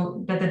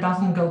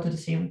doesn't go to the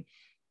sea.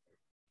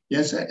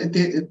 Yes,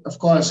 of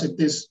course it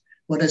is.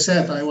 What I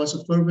said, I was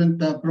a fervent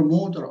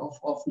promoter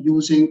of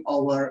using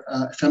our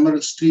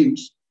ephemeral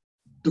streams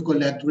to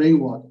collect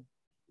rainwater.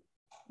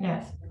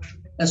 Yes.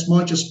 As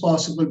much as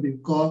possible,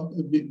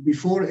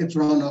 before it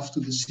runs off to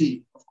the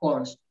sea, of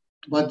course.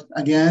 But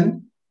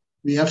again,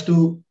 we have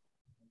to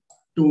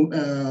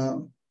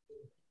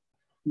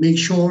make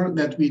sure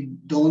that we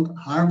don't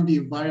harm the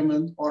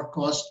environment or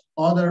cause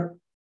other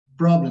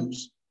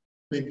problems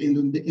with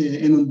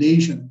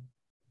inundation.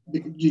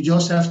 You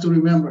just have to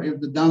remember, if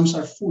the dams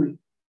are full,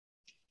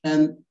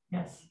 and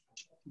yes,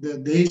 the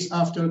days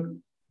after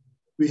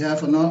we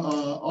have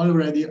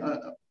already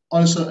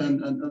also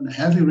a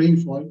heavy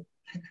rainfall,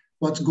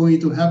 what's going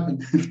to happen?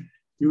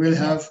 You will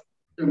have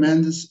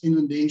tremendous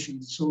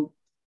inundations. So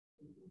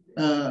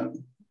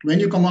when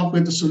you come up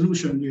with a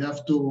solution, you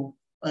have to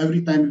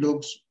every time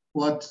look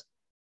what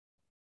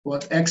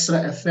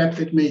extra effect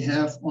it may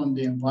have on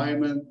the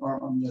environment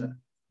or on the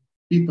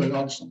people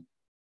also.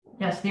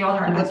 Yes, the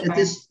other aspect.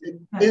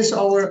 It is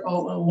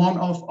one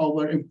of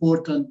our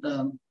important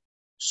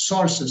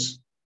sources,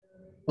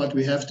 but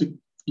we have to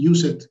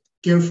use it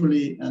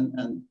carefully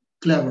and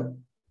clever.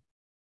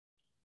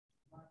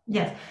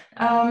 Yes,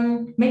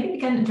 maybe we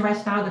can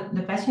address now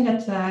the question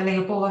that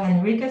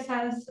𝗕𝗏𝗏𝗏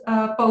has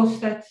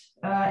posted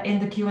in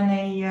the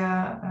Q&A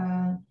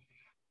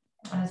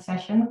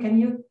session. Can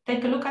you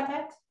take a look at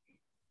that?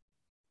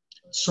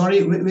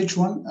 Sorry, which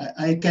one?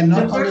 I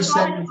cannot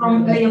understand.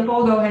 From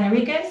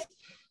𝗕𝗏𝗏𝗏.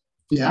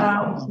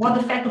 What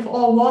effect of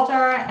all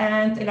water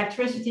and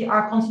electricity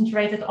are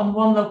concentrated on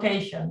one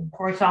location,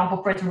 for example,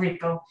 Puerto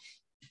Rico?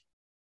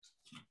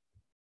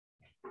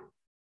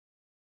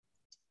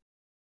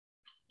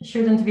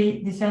 Shouldn't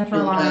we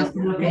decentralize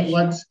the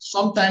location?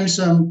 Sometimes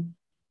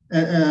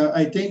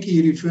I think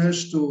he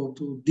refers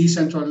to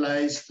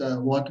decentralized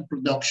water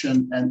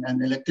production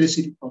and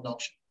electricity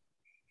production.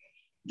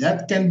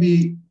 That can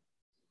be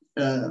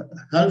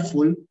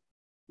helpful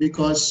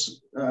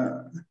because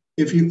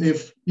if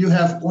you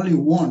have only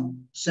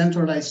one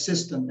centralized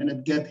system and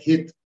it gets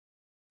hit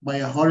by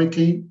a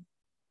hurricane,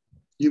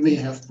 you may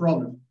have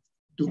problem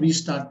to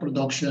restart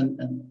production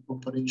and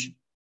operation.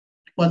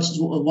 But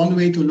one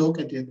way to look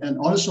at it, and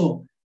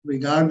also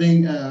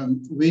regarding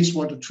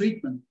wastewater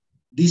treatment,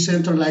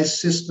 decentralized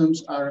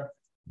systems are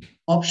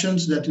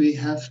options that we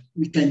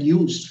can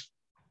use,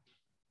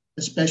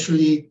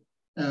 especially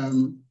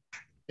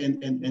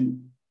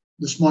in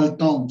the small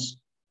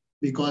towns,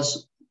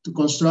 because to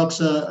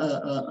construct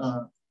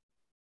a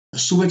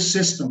sewage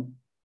system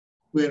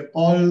where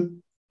all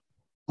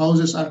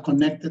houses are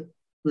connected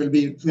will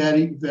be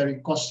very,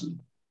 very costly.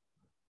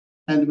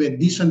 And with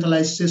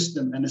decentralized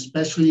system, and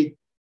especially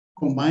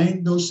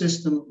combine those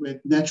systems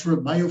with natural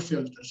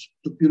biofilters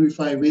to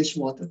purify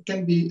wastewater,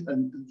 can be a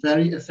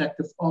very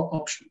effective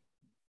option.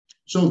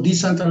 So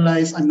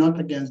decentralized, I'm not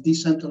against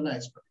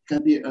decentralized, but it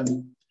can be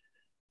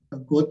a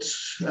good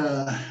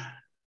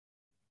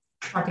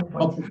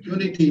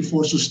opportunity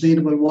for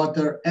sustainable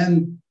water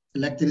and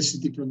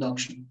electricity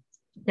production.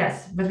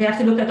 Yes, but we have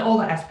to look at all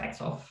the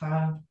aspects of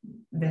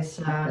this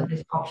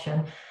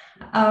option.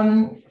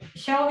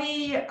 Shall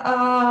we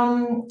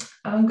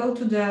go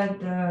to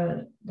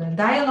the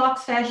dialogue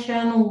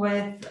session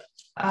with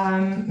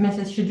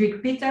Mrs.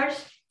 Judric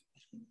Pietersz?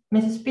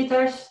 Mrs.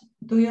 Pietersz,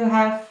 do you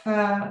have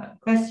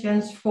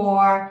questions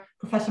for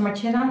Professor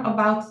Marchena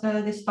about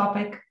this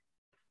topic?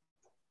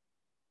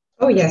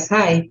 Oh yes,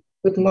 hi,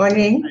 good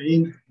morning.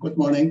 Hi, good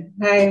morning.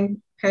 Hi,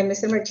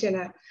 Mr.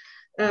 Marchena.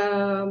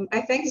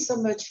 I thank you so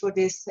much for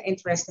this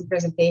interesting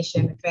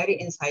presentation, very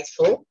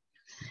insightful.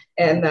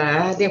 And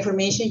the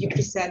information you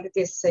presented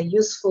is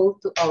useful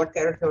to our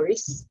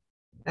territories.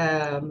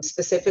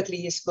 Specifically,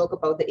 you spoke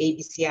about the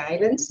ABC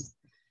Islands,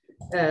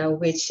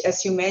 which,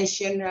 as you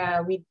mentioned,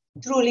 we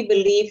truly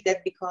believe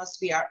that because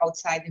we are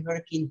outside the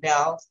hurricane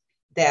belt,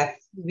 that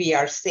we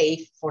are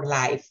safe for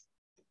life.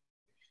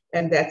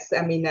 And that's,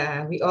 I mean,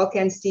 we all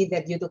can see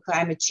that due to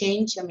climate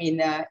change, I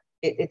mean,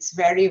 it's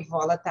very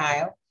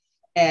volatile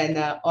and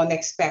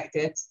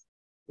unexpected.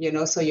 You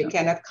know, so you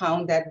cannot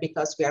count that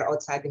because we are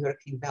outside the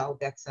hurricane belt,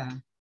 that's,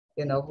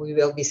 you know, we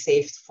will be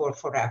safe for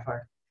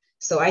forever.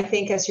 So I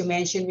think, as you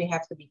mentioned, we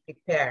have to be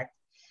prepared.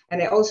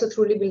 And I also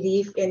truly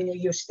believe in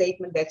your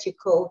statement that you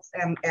quote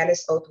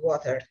Alice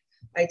Oatwater.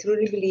 I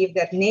truly believe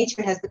that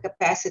nature has the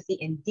capacity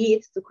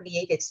indeed to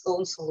create its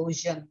own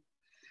solution,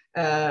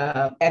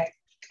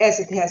 as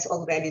it has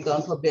already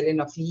done for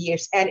billions of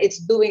years. And it's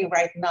doing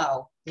right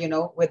now, you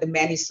know, with the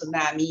many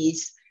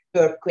tsunamis,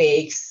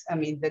 earthquakes, I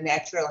mean, the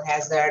natural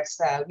hazards,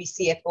 we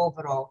see it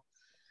overall.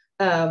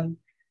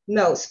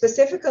 No,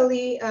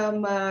 specifically,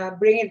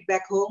 bring it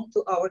back home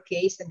to our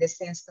case, in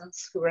this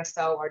instance,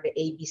 Curaçao or the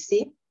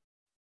ABC.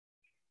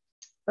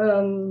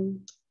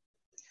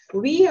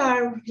 We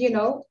are, you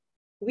know,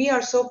 we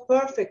are so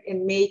perfect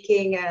in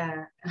making,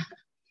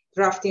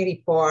 drafting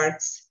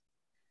reports,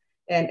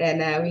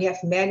 and we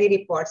have many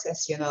reports,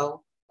 as you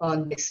know,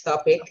 on this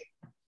topic.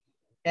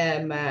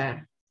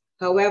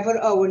 However,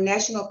 our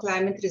National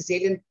Climate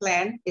Resilient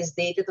Plan is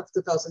dated of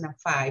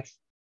 2005,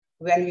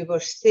 when we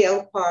were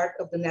still part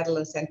of the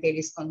Netherlands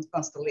Antilles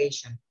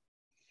constellation.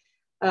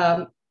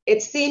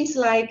 It seems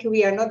like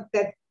we are not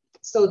that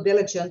so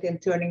diligent in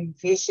turning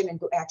vision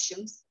into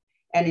actions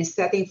and in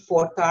setting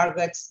forth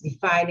targets,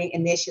 defining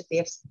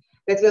initiatives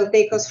that will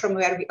take us from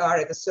where we are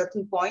at a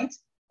certain point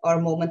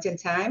or moment in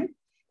time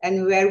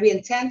and where we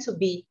intend to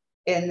be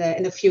in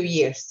a few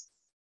years.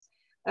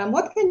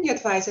 What can you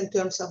advise in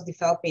terms of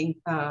developing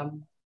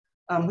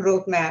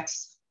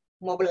roadmaps,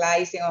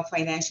 mobilizing our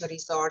financial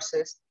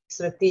resources,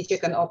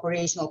 strategic and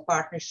operational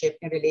partnership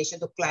in relation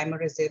to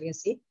climate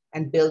resiliency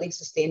and building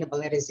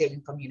sustainable and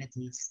resilient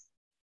communities?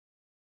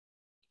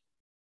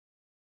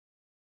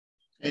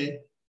 Okay.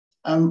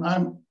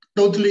 I'm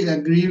totally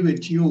agree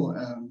with you,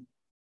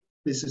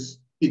 Mrs.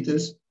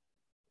 Pietersz.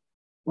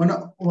 One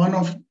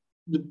of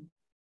the,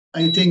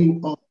 I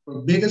think, of the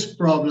biggest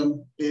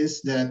problem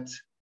is that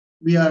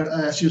we are,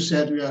 as you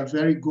said, we are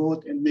very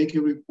good in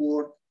making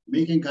report,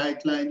 making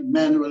guideline,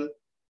 manual,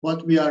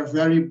 but we are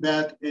very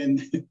bad in,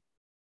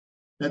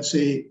 let's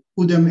say,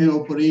 put them in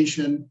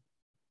operation,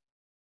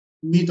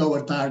 meet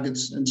our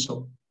targets, and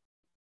so.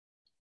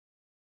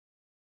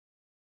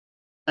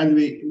 And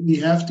we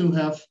have to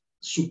have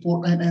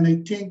support, and I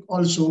think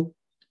also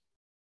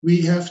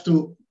we have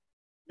to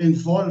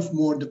involve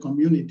more the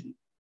community.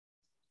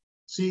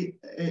 See,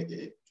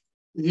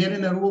 here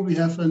in Aruba, we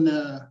have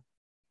a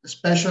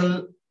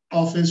special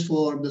office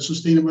for the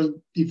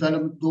Sustainable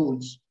Development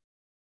Goals.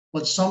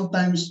 But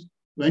sometimes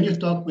when you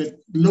talk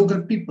with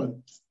local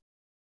people,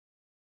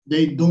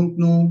 they don't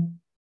know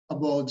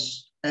about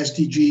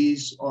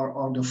SDGs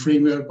or the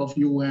framework of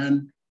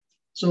UN.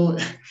 So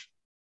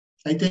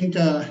I think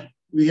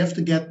we have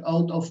to get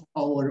out of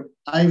our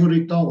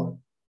ivory tower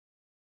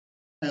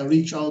and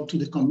reach out to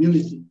the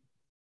community.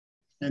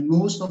 And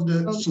most of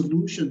the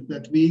solutions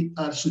that we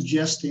are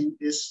suggesting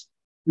is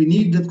we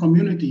need the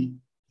community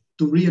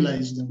to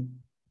realize them.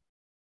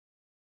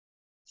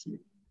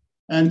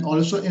 And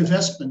also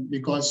investment,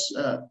 because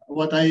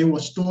what I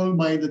was told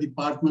by the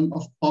Department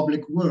of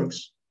Public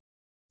Works,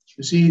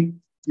 you see,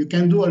 you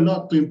can do a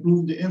lot to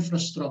improve the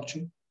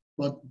infrastructure,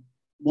 but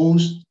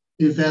most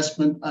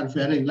investment are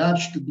very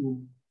large to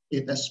do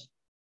it as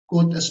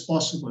good as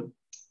possible.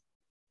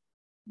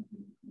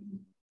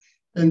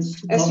 And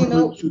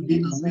government should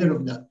be aware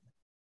of that.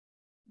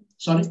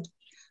 Sorry?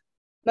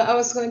 No, I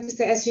was going to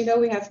say, as you know,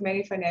 we have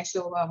many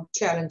financial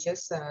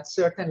challenges,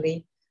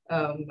 certainly,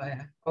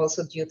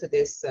 also due to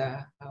this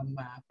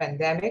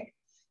pandemic.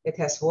 It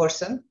has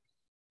worsened.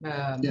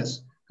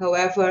 Yes.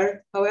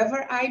 However,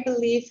 I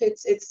believe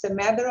it's a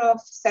matter of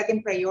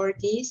setting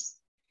priorities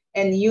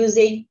and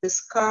using the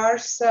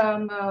scarce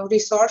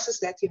resources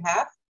that you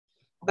have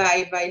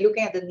by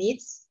looking at the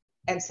needs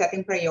and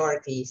setting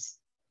priorities.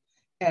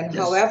 And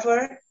yes.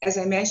 However, as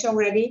I mentioned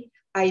already,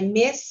 I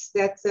miss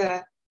that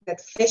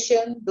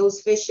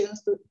those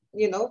visions to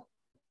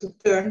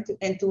turn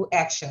into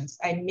actions.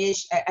 I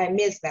miss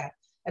that,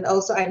 and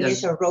also I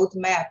miss a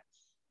roadmap.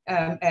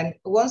 And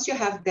once you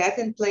have that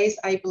in place,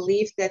 I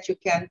believe that you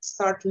can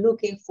start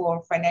looking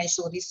for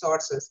financial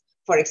resources.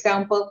 For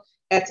example,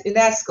 at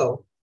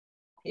UNESCO,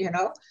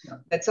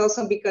 that's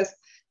also because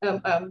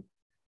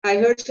I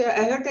heard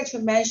that you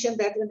mentioned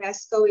that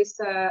UNESCO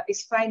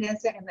is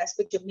financing,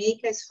 UNESCO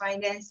Jamaica is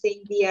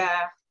financing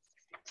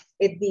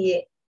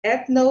the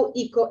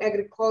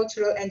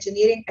ethno-eco-agricultural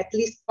engineering, at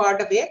least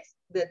part of it,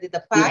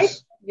 the pipe.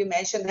 Yes. You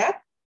mentioned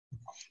that.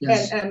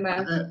 Yes. And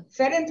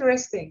very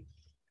interesting.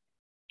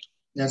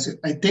 Yes,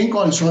 I think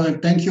also,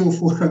 and thank you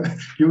for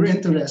your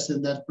interest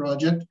in that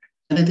project.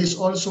 And it is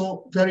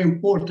also very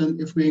important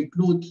if we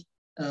include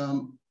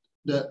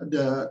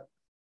the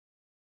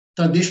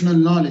traditional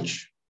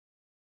knowledge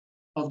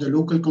of the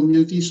local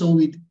community so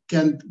we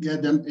can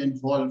get them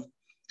involved.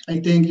 I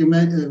think you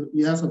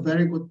have a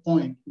very good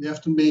point. We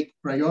have to make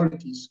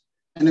priorities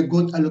and a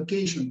good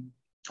allocation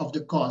of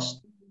the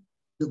cost.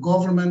 The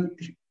government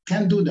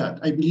can do that.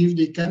 I believe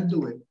they can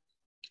do it.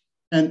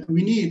 And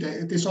we need,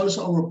 it is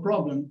also our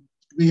problem.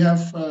 We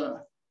have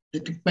the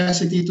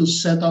capacity to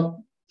set up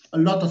a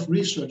lot of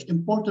research,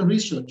 important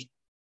research,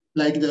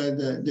 like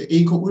the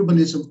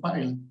eco-urbanism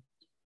pilot,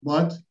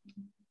 but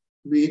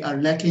we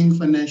are lacking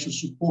financial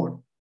support.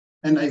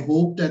 And I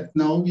hope that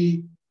now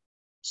we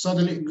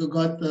suddenly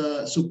got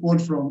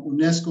support from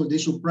UNESCO. They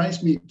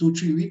surprised me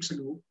 2-3 weeks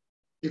ago.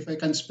 If I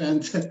can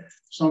spend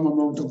some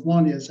amount of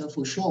money,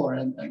 for sure.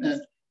 And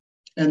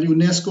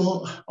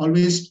UNESCO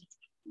always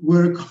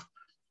work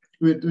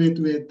with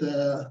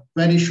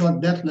very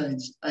short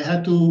deadlines. I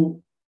had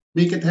to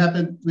make it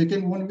happen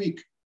within 1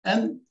 week.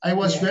 And I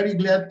was very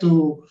glad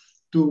to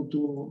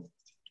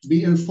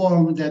be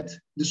informed that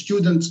the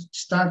students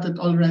started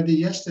already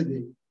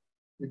yesterday,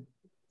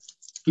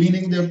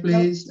 cleaning their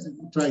place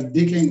and try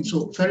digging.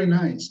 So very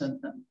nice. And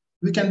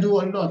we can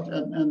do a lot.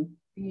 And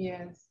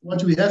yes.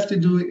 What we have to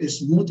do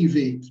is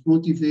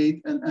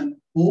motivate and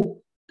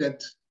hope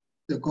that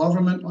the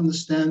government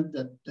understand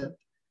that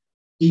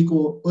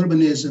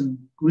eco-urbanism,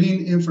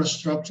 green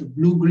infrastructure,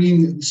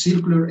 blue-green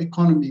circular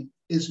economy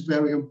is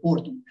very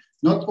important.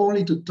 Not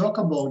only to talk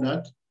about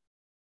that,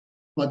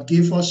 but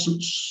give us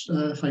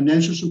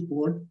financial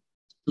support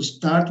to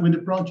start with the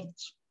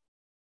projects.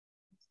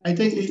 I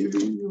think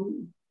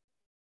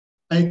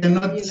I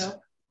cannot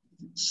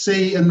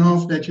say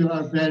enough that you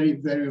are very,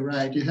 very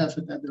right. You have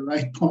it at the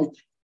right point.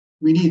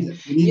 We need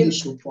it. We need the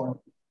support.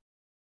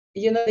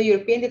 The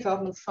European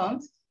Development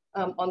Fund,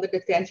 under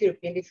the 10th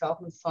European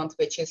Development Fund,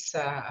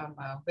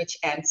 which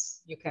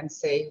ends, you can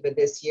say, with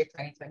this year,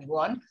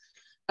 2021.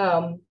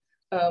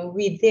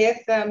 We did,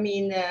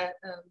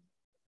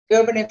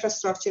 urban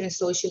infrastructure in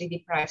socially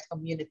deprived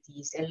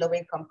communities and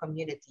low-income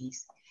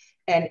communities.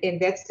 And in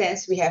that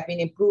sense, we have been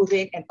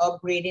improving and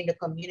upgrading the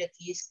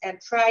communities and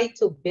try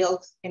to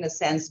build, in a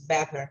sense,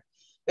 better.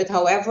 But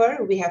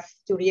however, we have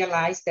to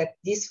realize that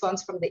these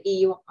funds from the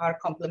EU are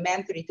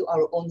complementary to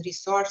our own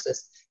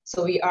resources.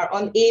 So we are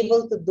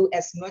unable to do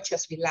as much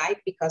as we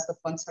like because the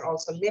funds are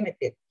also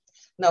limited.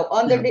 Now,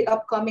 under the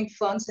upcoming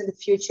funds in the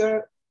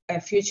future, I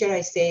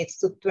say it's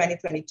to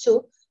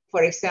 2022,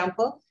 for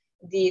example,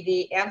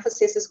 the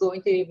emphasis is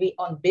going to be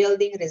on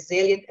building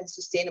resilient and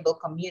sustainable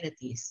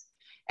communities.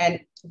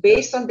 And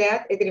based on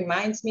that, it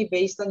reminds me,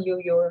 based on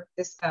your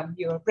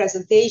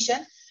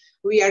presentation,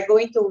 we are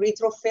going to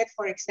retrofit,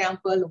 for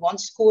example, one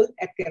school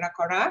at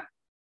𝗕𝗏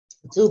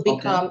to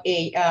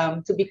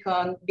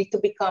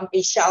become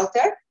a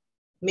shelter,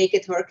 make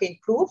it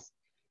hurricane-proof,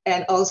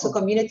 and also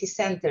community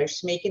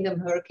centers, making them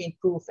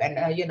hurricane-proof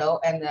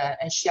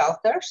and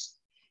shelters.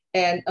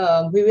 And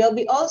we will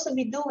also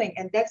be doing,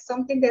 and that's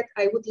something that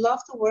I would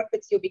love to work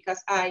with you because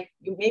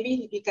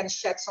maybe you can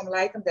shed some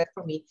light on that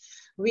for me.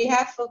 We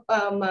have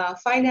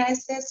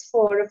finances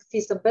for a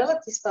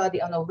feasibility study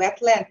on a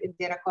wetland in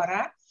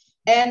𝗕𝗏𝗃𝗃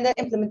and the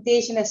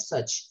implementation as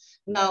such.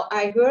 Now,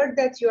 I heard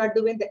that you are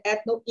doing the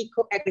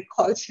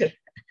ethno-eco-agriculture,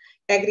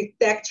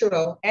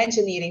 agricultural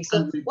engineering.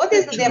 So what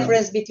is the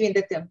difference between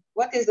the two?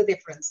 What is the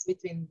difference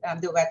between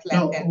the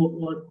wetland and...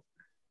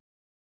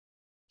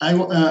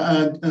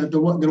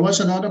 there was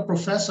another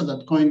professor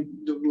that coined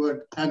the word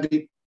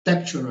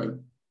agricultural,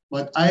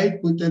 but I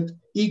put it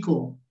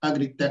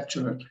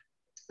eco-agricultural.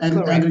 And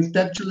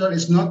agricultural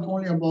is not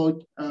only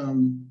about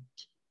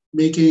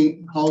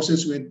making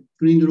houses with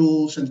green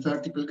roofs and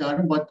vertical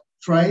garden, but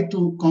try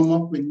to come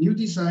up with new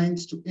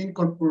designs to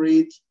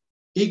incorporate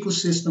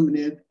ecosystem in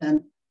it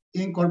and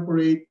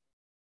incorporate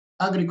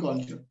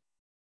agriculture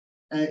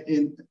at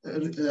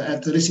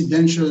the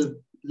residential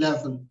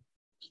level.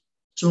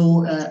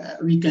 So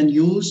we can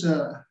use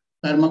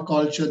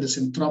permaculture, the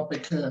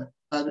syntropic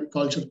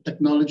agriculture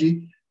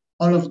technology,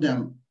 all of them.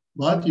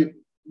 But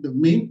the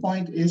main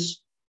point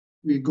is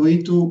we're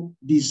going to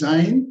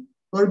design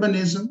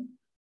urbanism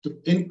to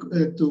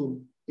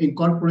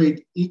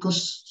incorporate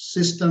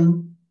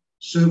ecosystem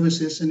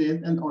services in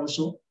it and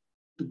also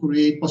to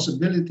create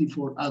possibility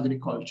for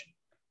agriculture.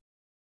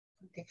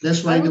 Okay.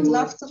 That's why the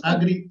word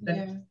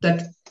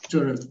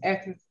agricultural.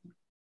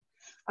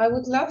 I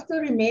would love to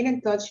remain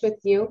in touch with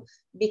you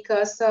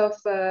because of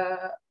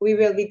we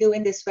will be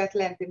doing this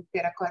wetland in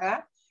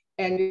𝗕𝗏𝗃𝗃,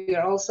 and we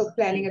are also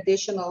planning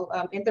additional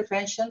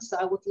interventions. So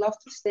I would love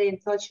to stay in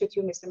touch with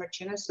you, Mr.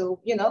 Marchena, so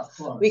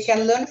we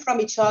can learn from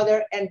each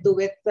other and do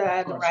it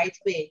the right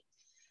way.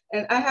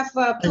 And I have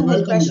two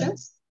more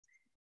questions.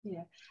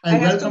 Yeah, I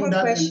have two more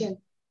questions.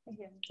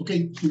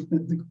 Okay.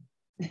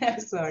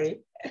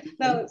 Sorry.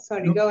 No,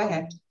 sorry. Go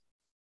ahead.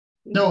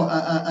 No,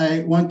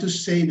 I want to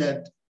say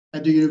that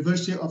at the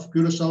University of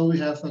Curaçao, we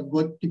have a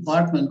good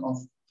department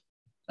of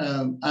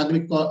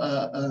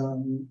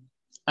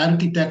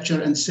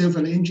architecture and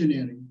civil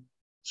engineering.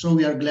 So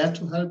we are glad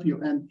to help you.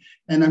 And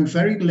I'm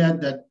very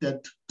glad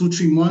that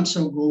 2-3 months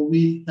ago,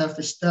 we have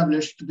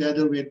established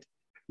together with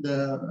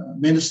the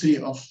Ministry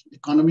of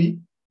Economy,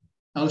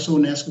 also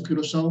UNESCO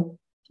Curaçao,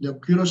 the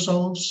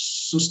Curaçao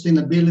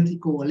Sustainability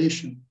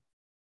Coalition,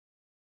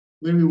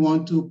 where we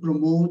want to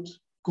promote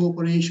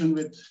cooperation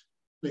with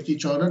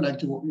each other,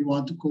 like we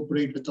want to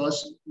cooperate with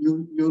us.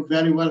 You're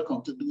very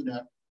welcome to do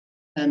that.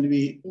 And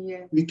we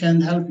can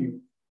help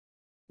you.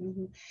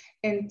 Mm-hmm.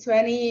 In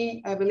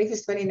I believe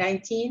it's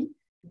 2019,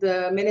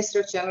 the Minister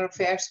of General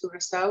Affairs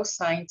Curaçao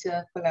signed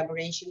a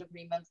collaboration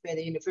agreement with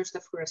the University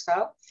of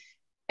Curaçao.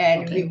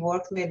 And we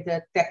worked with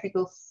the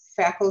technical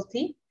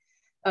faculty.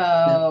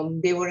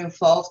 They were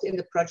involved in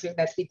the project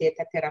that we did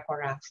at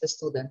𝗕𝗏𝗃𝗃, the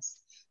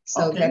students.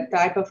 So that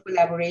type of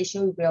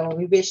collaboration,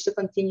 we wish to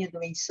continue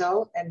doing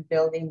so and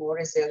building more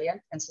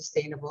resilient and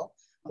sustainable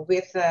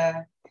with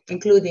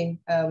including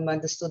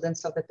the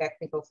students of the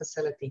technical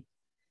facility.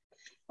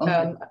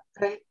 I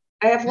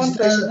have one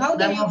question. How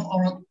do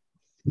you...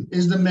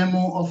 Is the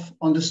memo of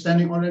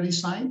understanding already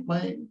signed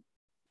by?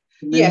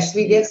 Yes,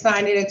 we did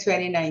sign it in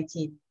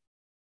 2019.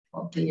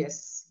 Okay.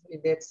 Yes, we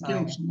did sign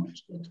Thank you so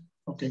much.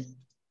 Okay.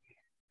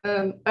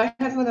 I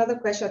have another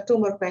question, 2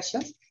 more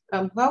questions.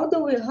 How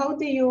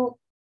do you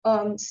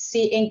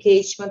see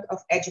engagement of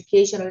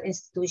educational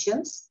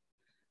institutions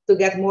to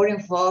get more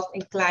involved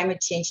in climate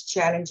change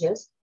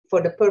challenges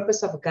for the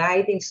purpose of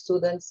guiding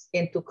students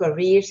into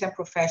careers and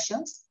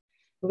professions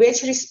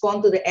which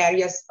respond to the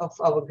areas of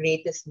our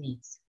greatest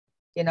needs?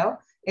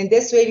 In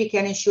this way, we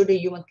can ensure the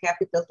human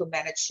capital to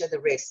manage the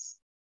risks.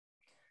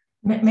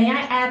 May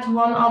I add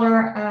one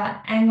other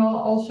angle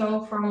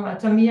also from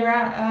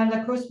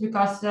𝗕𝗟𝗨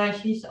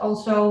because she's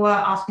also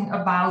asking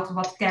about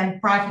what can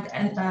private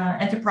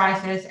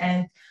enterprises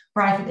and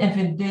private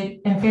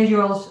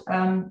individuals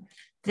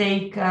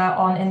take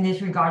on in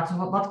this regard. So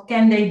what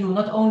can they do?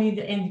 Not only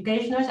the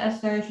educationers,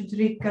 as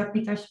Judric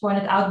Pietersz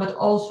pointed out, but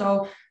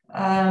also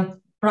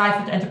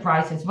private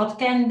enterprises. What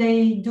can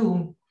they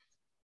do?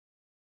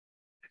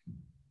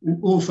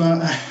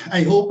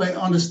 I hope I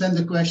understand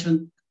the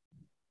question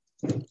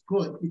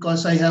good,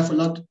 because I have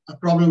a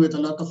problem with a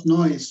lot of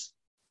noise,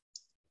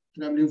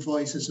 traveling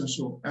voices and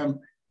so.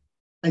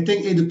 I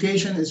think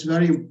education is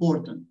very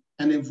important,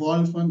 and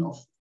involvement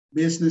of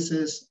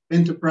businesses,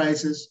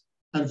 enterprises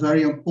are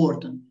very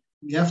important.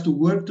 We have to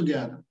work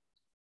together.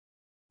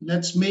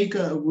 Let's make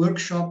a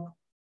workshop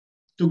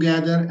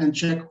together and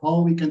check how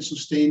we can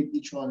sustain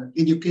each other.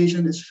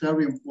 Education is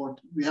very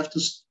important. We have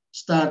to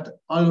start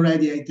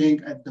already, I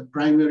think, at the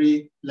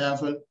primary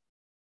level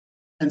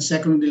and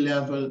secondary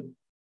level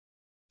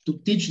to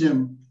teach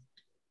them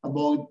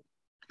about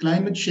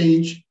climate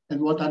change and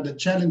what are the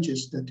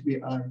challenges that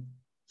we are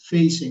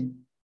facing.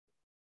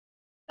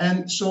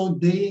 And so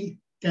they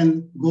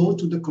can go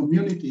to the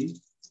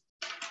community,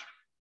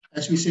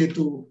 as we say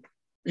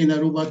in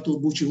Aruba, to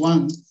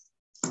Buchiwan,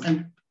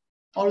 and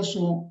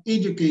also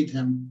educate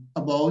him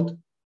about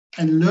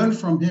and learn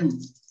from him,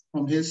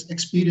 from his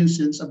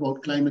experiences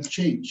about climate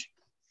change.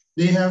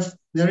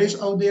 There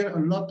is out there a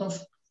lot of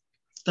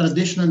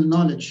traditional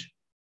knowledge,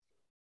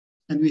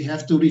 and we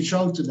have to reach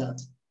out to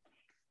that.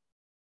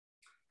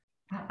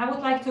 I would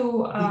like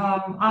to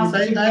ask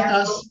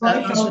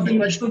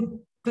Gilberto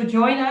to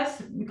join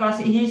us, because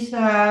he's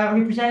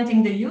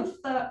representing the youth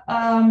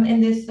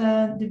in this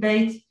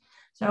debate.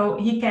 So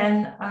he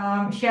can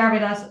share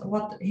with us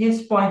what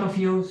his point of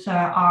views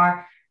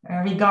are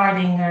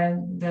regarding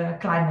the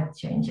climate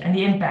change and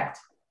the impact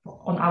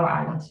on our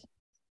islands.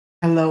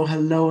 Hello,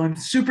 hello. I'm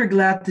super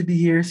glad to be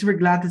here. Super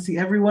glad to see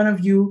every one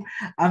of you.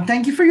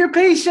 Thank you for your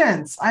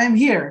patience. I am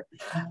here.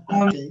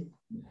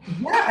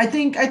 Yeah, I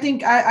think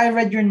I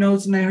read your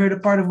notes and I heard a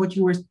part of what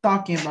you were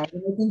talking about.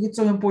 And I think it's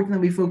so important that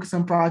we focus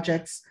on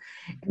projects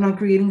and on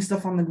creating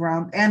stuff on the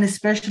ground, and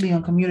especially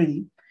on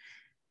community.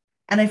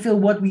 And I feel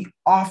what we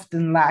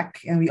often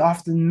lack and we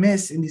often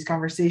miss in these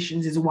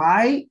conversations is,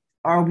 why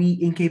are we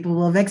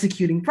incapable of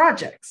executing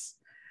projects?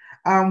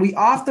 We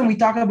talk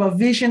about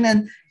vision,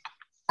 and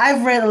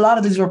I've read a lot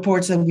of these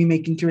reports that we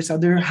make in Curaçao.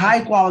 They're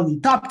high quality,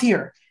 top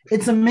tier.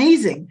 It's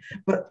amazing.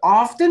 But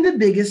often the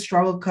biggest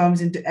struggle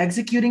comes into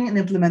executing and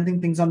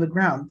implementing things on the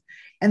ground.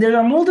 And there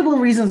are multiple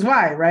reasons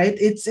why, right?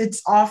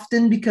 It's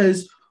often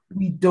because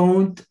we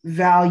don't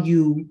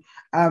value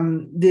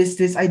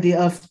this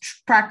idea of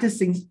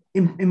practicing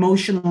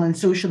emotional and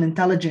social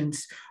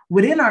intelligence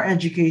within our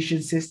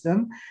education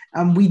system.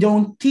 We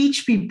don't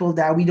teach people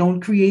that. We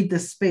don't create the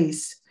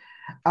space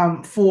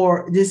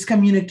for this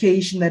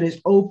communication that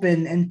is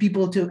open and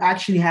people to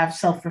actually have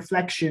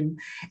self-reflection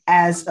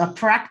as a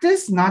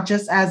practice, not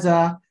just as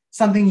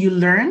something you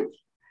learn.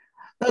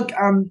 Look,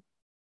 and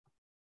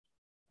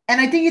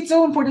I think it's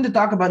so important to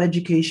talk about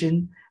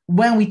education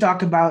when we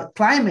talk about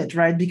climate,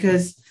 right?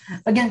 Because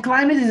again,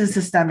 climate is a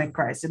systemic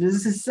crisis. It is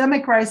a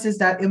systemic crisis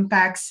that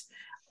impacts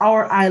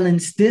our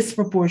islands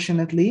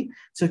disproportionately.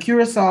 So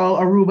Curaçao,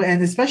 Aruba,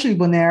 and especially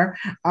Bonaire,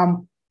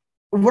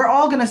 we're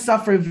all going to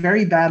suffer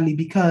very badly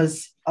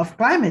because of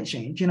climate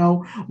change. You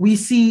know, we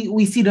see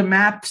the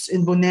maps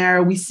in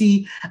Bonaire, we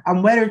see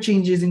weather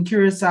changes in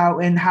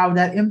Curaçao and how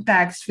that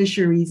impacts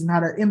fisheries and how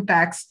that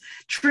impacts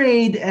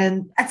trade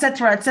and et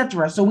cetera, et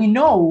cetera. So we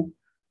know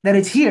that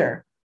it's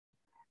here.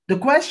 The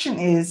question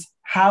is,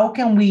 how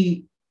can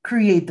we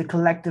create the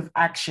collective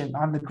action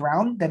on the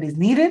ground that is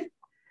needed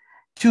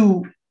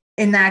to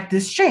enact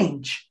this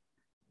change?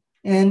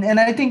 And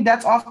I think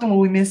that's often what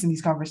we miss in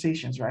these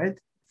conversations, right?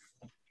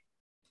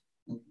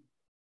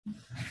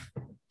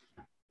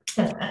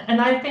 Yes, and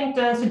I think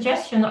the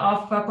suggestion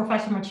of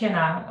Professor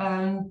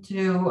Marchena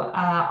to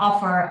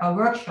offer a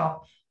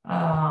workshop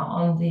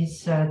on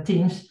these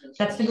themes,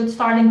 that's a good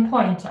starting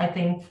point, I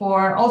think,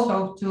 for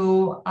also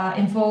to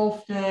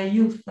involve the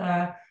youth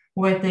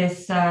with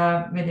this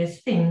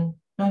theme,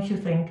 don't you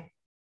think?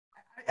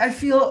 I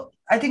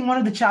think one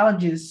of the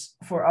challenges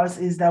for us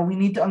is that we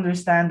need to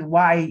understand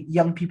why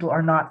young people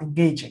are not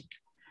engaging.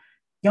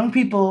 Young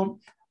people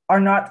are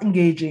not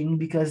engaging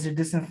because they're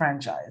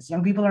disenfranchised.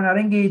 Young people are not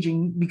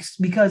engaging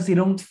because they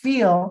don't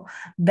feel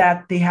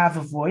that they have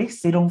a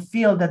voice. They don't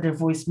feel that their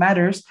voice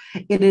matters.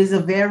 It is a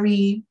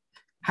very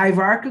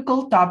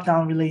hierarchical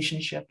top-down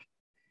relationship.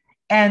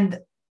 And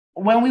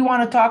when we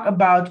want to talk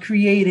about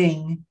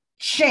creating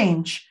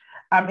change,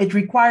 it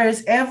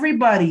requires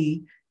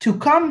everybody to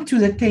come to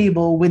the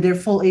table with their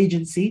full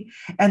agency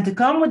and to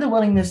come with the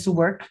willingness to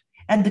work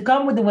and to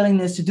come with the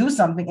willingness to do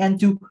something and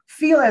to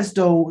feel as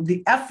though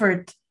the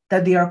effort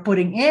that they are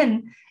putting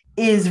in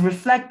is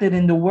reflected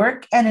in the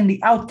work and in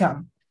the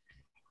outcome.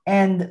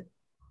 And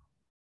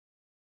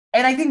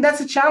I think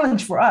that's a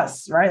challenge for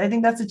us, right? I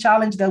think that's a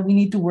challenge that we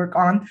need to work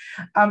on.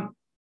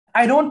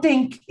 I don't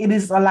think it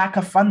is a lack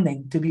of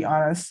funding, to be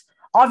honest.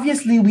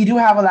 Obviously, we do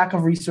have a lack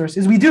of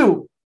resources. We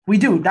do.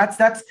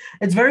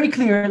 It's very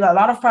clear that a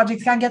lot of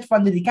projects can't get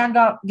funded. They can't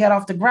get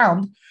off the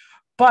ground.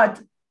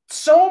 But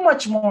so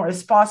much more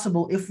is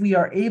possible if we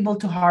are able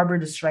to harbor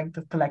the strength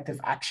of collective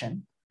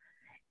action.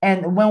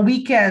 And when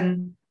we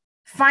can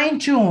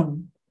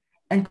fine-tune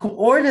and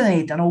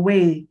coordinate in a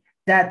way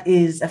that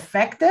is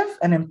effective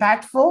and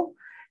impactful,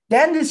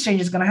 then this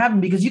change is going to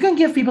happen, because you can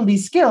give people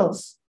these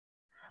skills.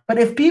 But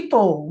if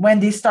people,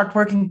 when they start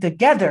working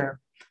together,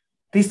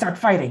 they start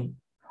fighting,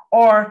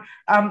 or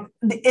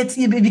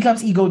it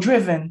becomes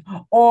ego-driven,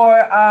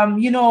 or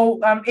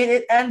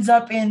it ends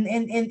up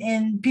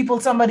in people,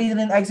 somebody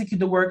didn't execute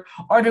the work,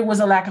 or there was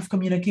a lack of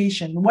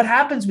communication. What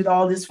happens with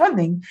all this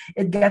funding?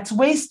 It gets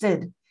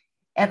wasted.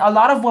 And a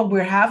lot of what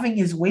we're having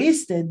is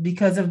wasted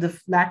because of the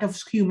lack of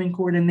human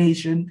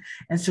coordination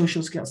and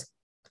social skills.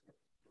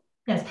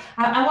 Yes,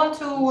 I want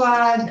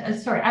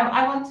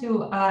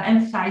to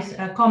emphasize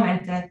a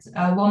comment that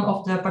one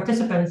of the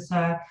participants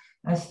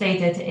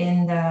stated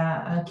in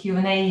the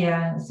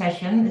Q&A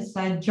session.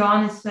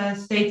 John is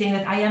stating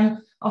that I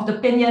am of the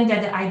opinion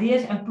that the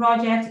ideas and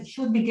projects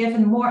should be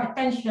given more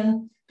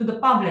attention to the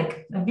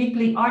public. A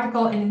weekly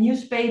article in the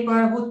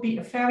newspaper would be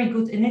a very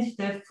good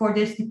initiative for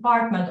this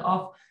department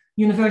of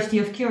University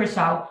of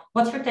Curaçao.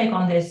 What's your take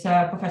on this,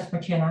 Professor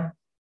Marchena?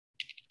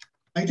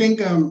 I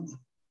think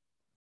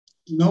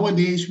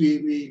nowadays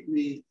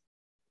we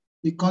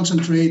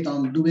concentrate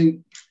on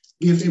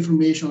give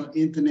information on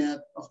internet,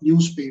 of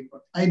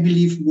newspaper. I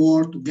believe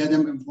more to get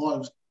them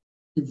involved,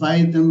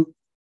 invite them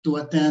to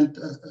attend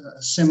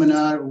a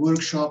seminar,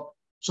 workshop,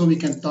 so we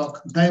can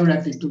talk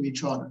directly to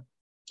each other.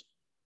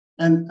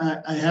 And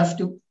I have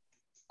to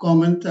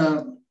comment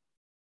on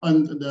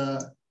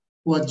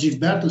what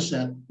Gilberto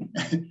said.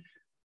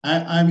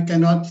 I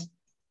cannot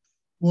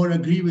more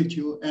agree with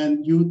you,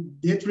 and you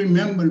did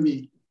remember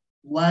me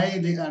why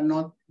they are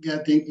not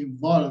getting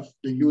involved,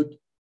 the youth,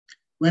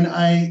 when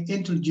I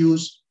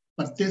introduced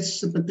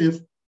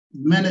participative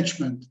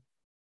management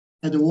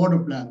at the water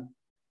plant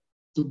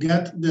to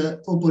get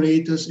the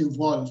operators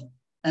involved.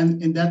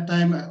 And in that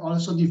time, I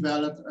also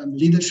developed a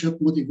leadership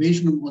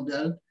motivational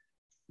model,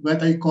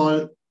 what I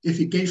call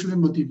efficacious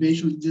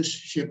motivational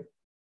leadership,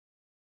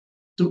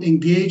 to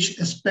engage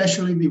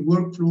especially the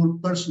work floor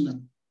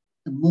personnel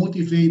and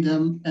motivate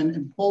them and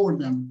empower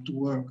them to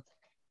work.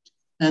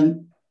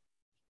 And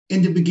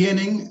in the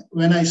beginning,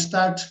 when I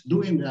start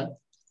doing that,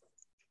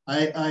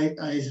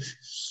 I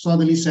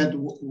suddenly said,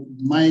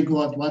 my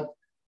God, what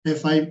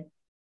have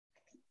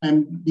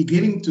I'm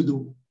beginning to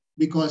do?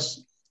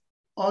 Because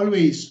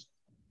always,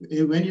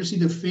 when you see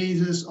the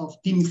phases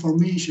of team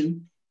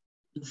formation,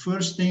 the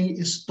first thing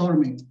is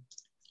storming.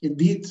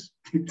 Indeed,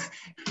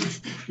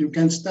 you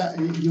can start,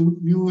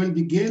 you will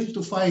begin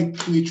to fight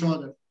to each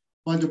other.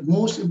 But the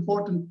most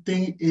important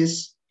thing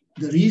is,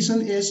 the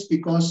reason is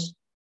because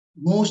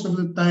most of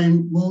the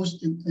time,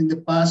 in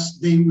the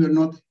past, they were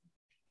not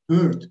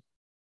heard.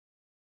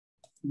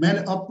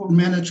 Upper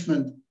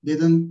management, they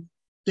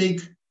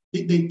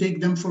take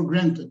them for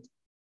granted.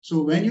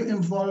 So when you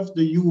involve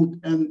the youth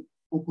and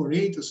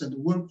operators at the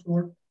work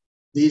floor,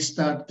 they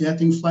start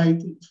getting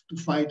to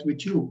fight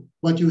with you.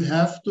 But you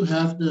have to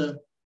have the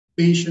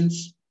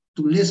patience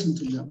to listen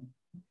to them.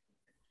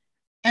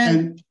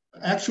 And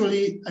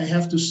actually, I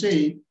have to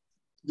say,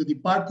 the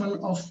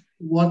Department of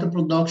Water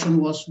Production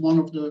was one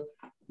of the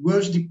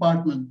worst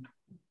departments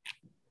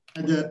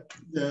at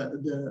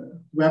the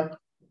web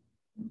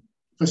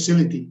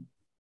facility.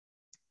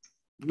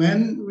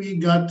 When we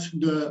got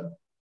the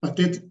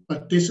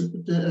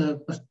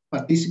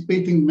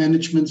participating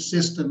management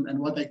system and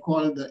what I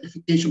call the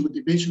efficacious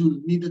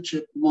motivational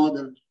leadership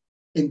model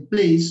in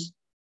place,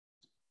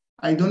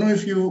 I don't know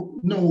if you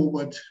know,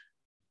 but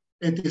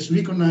it is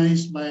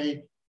recognized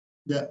by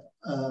the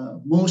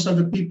most of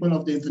the people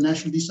of the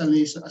International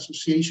Desalination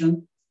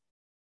Association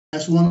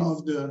as one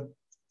of the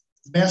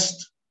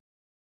best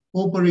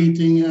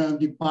operating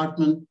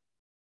department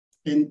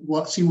in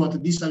seawater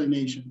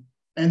desalination.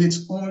 And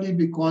it's only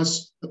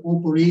because the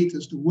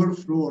operators, the work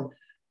floor,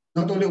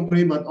 not only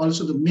operate, but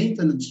also the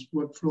maintenance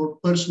work floor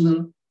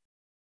personnel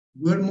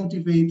were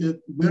motivated,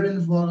 were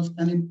involved,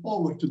 and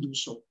empowered to do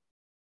so.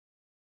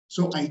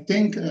 So I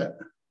think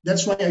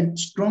that's why I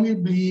strongly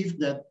believe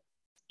that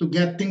to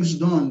get things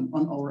done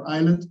on our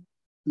island,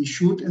 we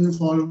should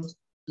involve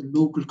the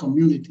local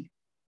community.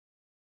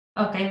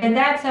 Okay, with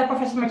that,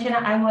 Professor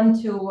Marchena, I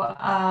want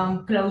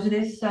to close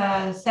this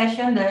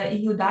session, the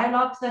EU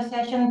Dialogue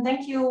session.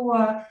 Thank you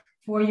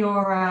for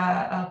your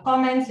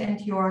comments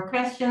and your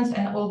questions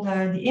and all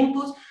the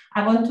inputs.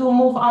 I want to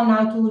move on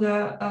now to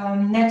the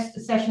next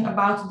session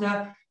about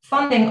the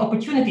funding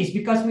opportunities,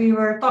 because we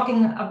were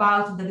talking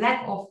about the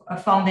lack of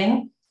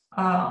funding,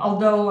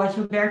 although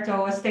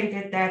Gilberto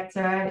stated that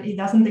he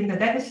doesn't think that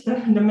that is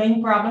the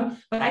main problem.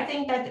 But I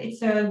think that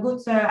it's a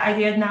good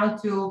idea now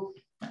to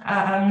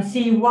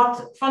see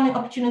what funding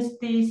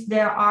opportunities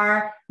there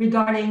are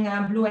regarding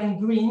blue and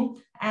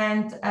green.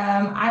 And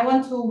I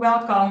want to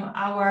welcome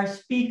our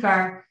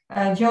speaker,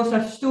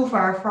 Josef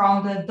Stuefer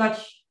from the Dutch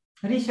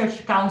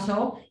Research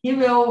Council. He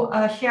will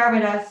share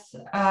with us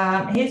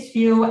his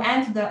view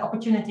and the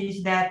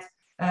opportunities that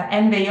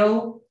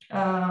NWO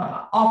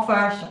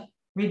offers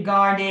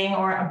regarding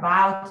or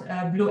about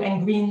blue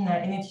and green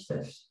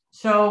initiatives.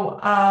 So,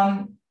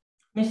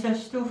 Mr.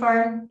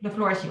 Stuefer, the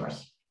floor is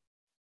yours.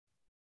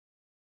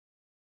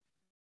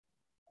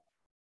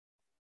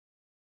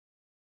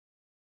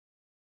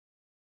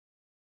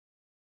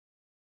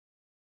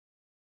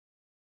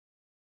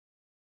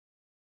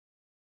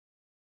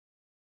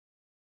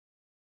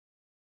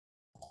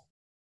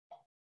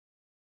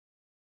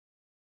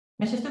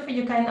 Mr. Stuefer,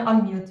 you can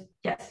unmute.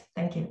 Yes,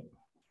 thank you.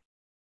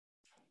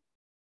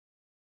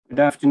 Good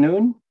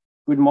afternoon,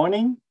 good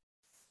morning.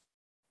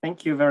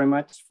 Thank you very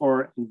much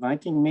for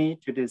inviting me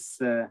to this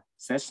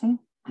session.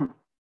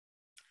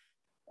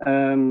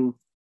 I'd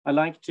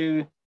like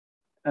to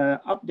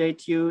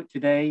update you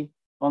today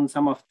on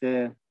some of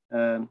the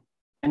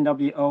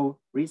NWO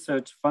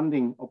research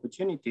funding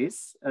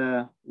opportunities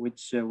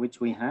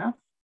which we have.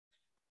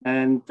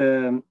 And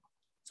so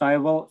I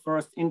will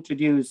first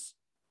introduce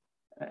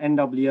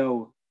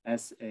NWO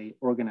as an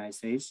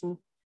organization,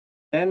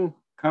 then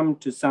come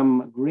to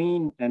some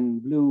green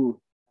and blue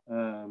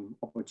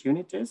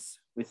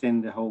opportunities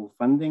within the whole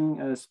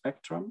funding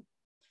spectrum.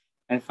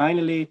 And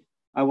finally,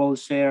 I will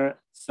share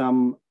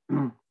some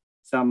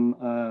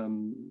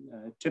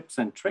tips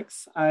and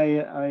tricks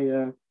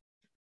I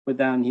put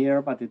down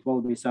here, but it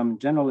will be some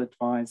general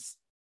advice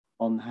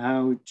on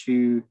how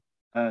to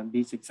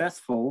be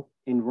successful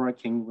in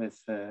working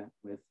with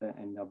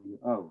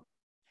NWO.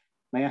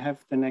 May I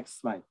have the next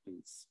slide,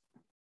 please?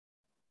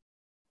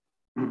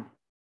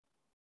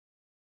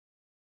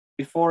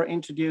 Before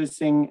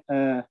introducing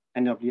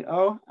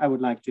NWO, I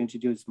would like to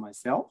introduce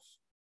myself.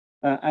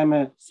 I'm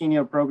a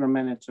senior program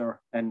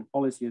manager and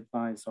policy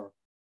advisor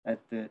at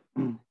the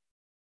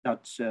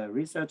Dutch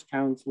Research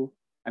Council,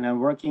 and I'm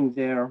working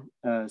there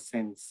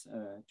since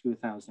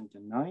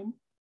 2009.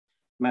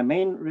 My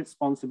main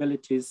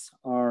responsibilities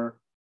are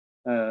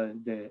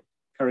the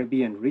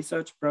Caribbean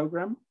Research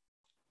Program.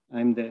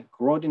 I'm the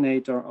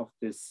coordinator of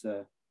this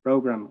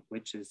program,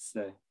 which is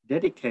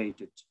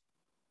dedicated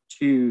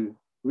to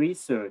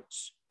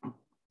research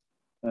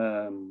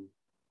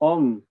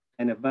on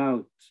and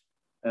about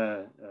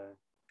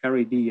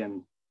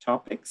Caribbean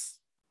topics.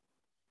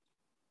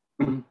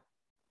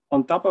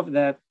 On top of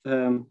that,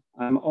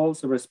 I'm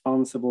also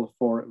responsible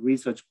for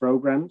research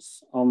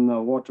programs on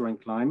water and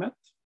climate.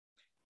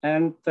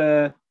 And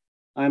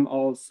I'm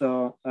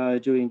also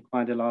doing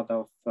quite a lot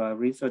of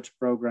research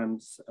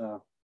programs,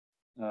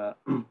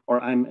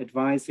 or I'm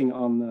advising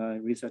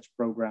on research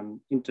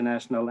program,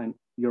 international and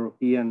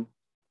European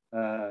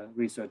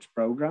research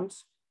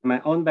programs.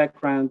 My own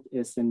background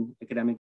is in academic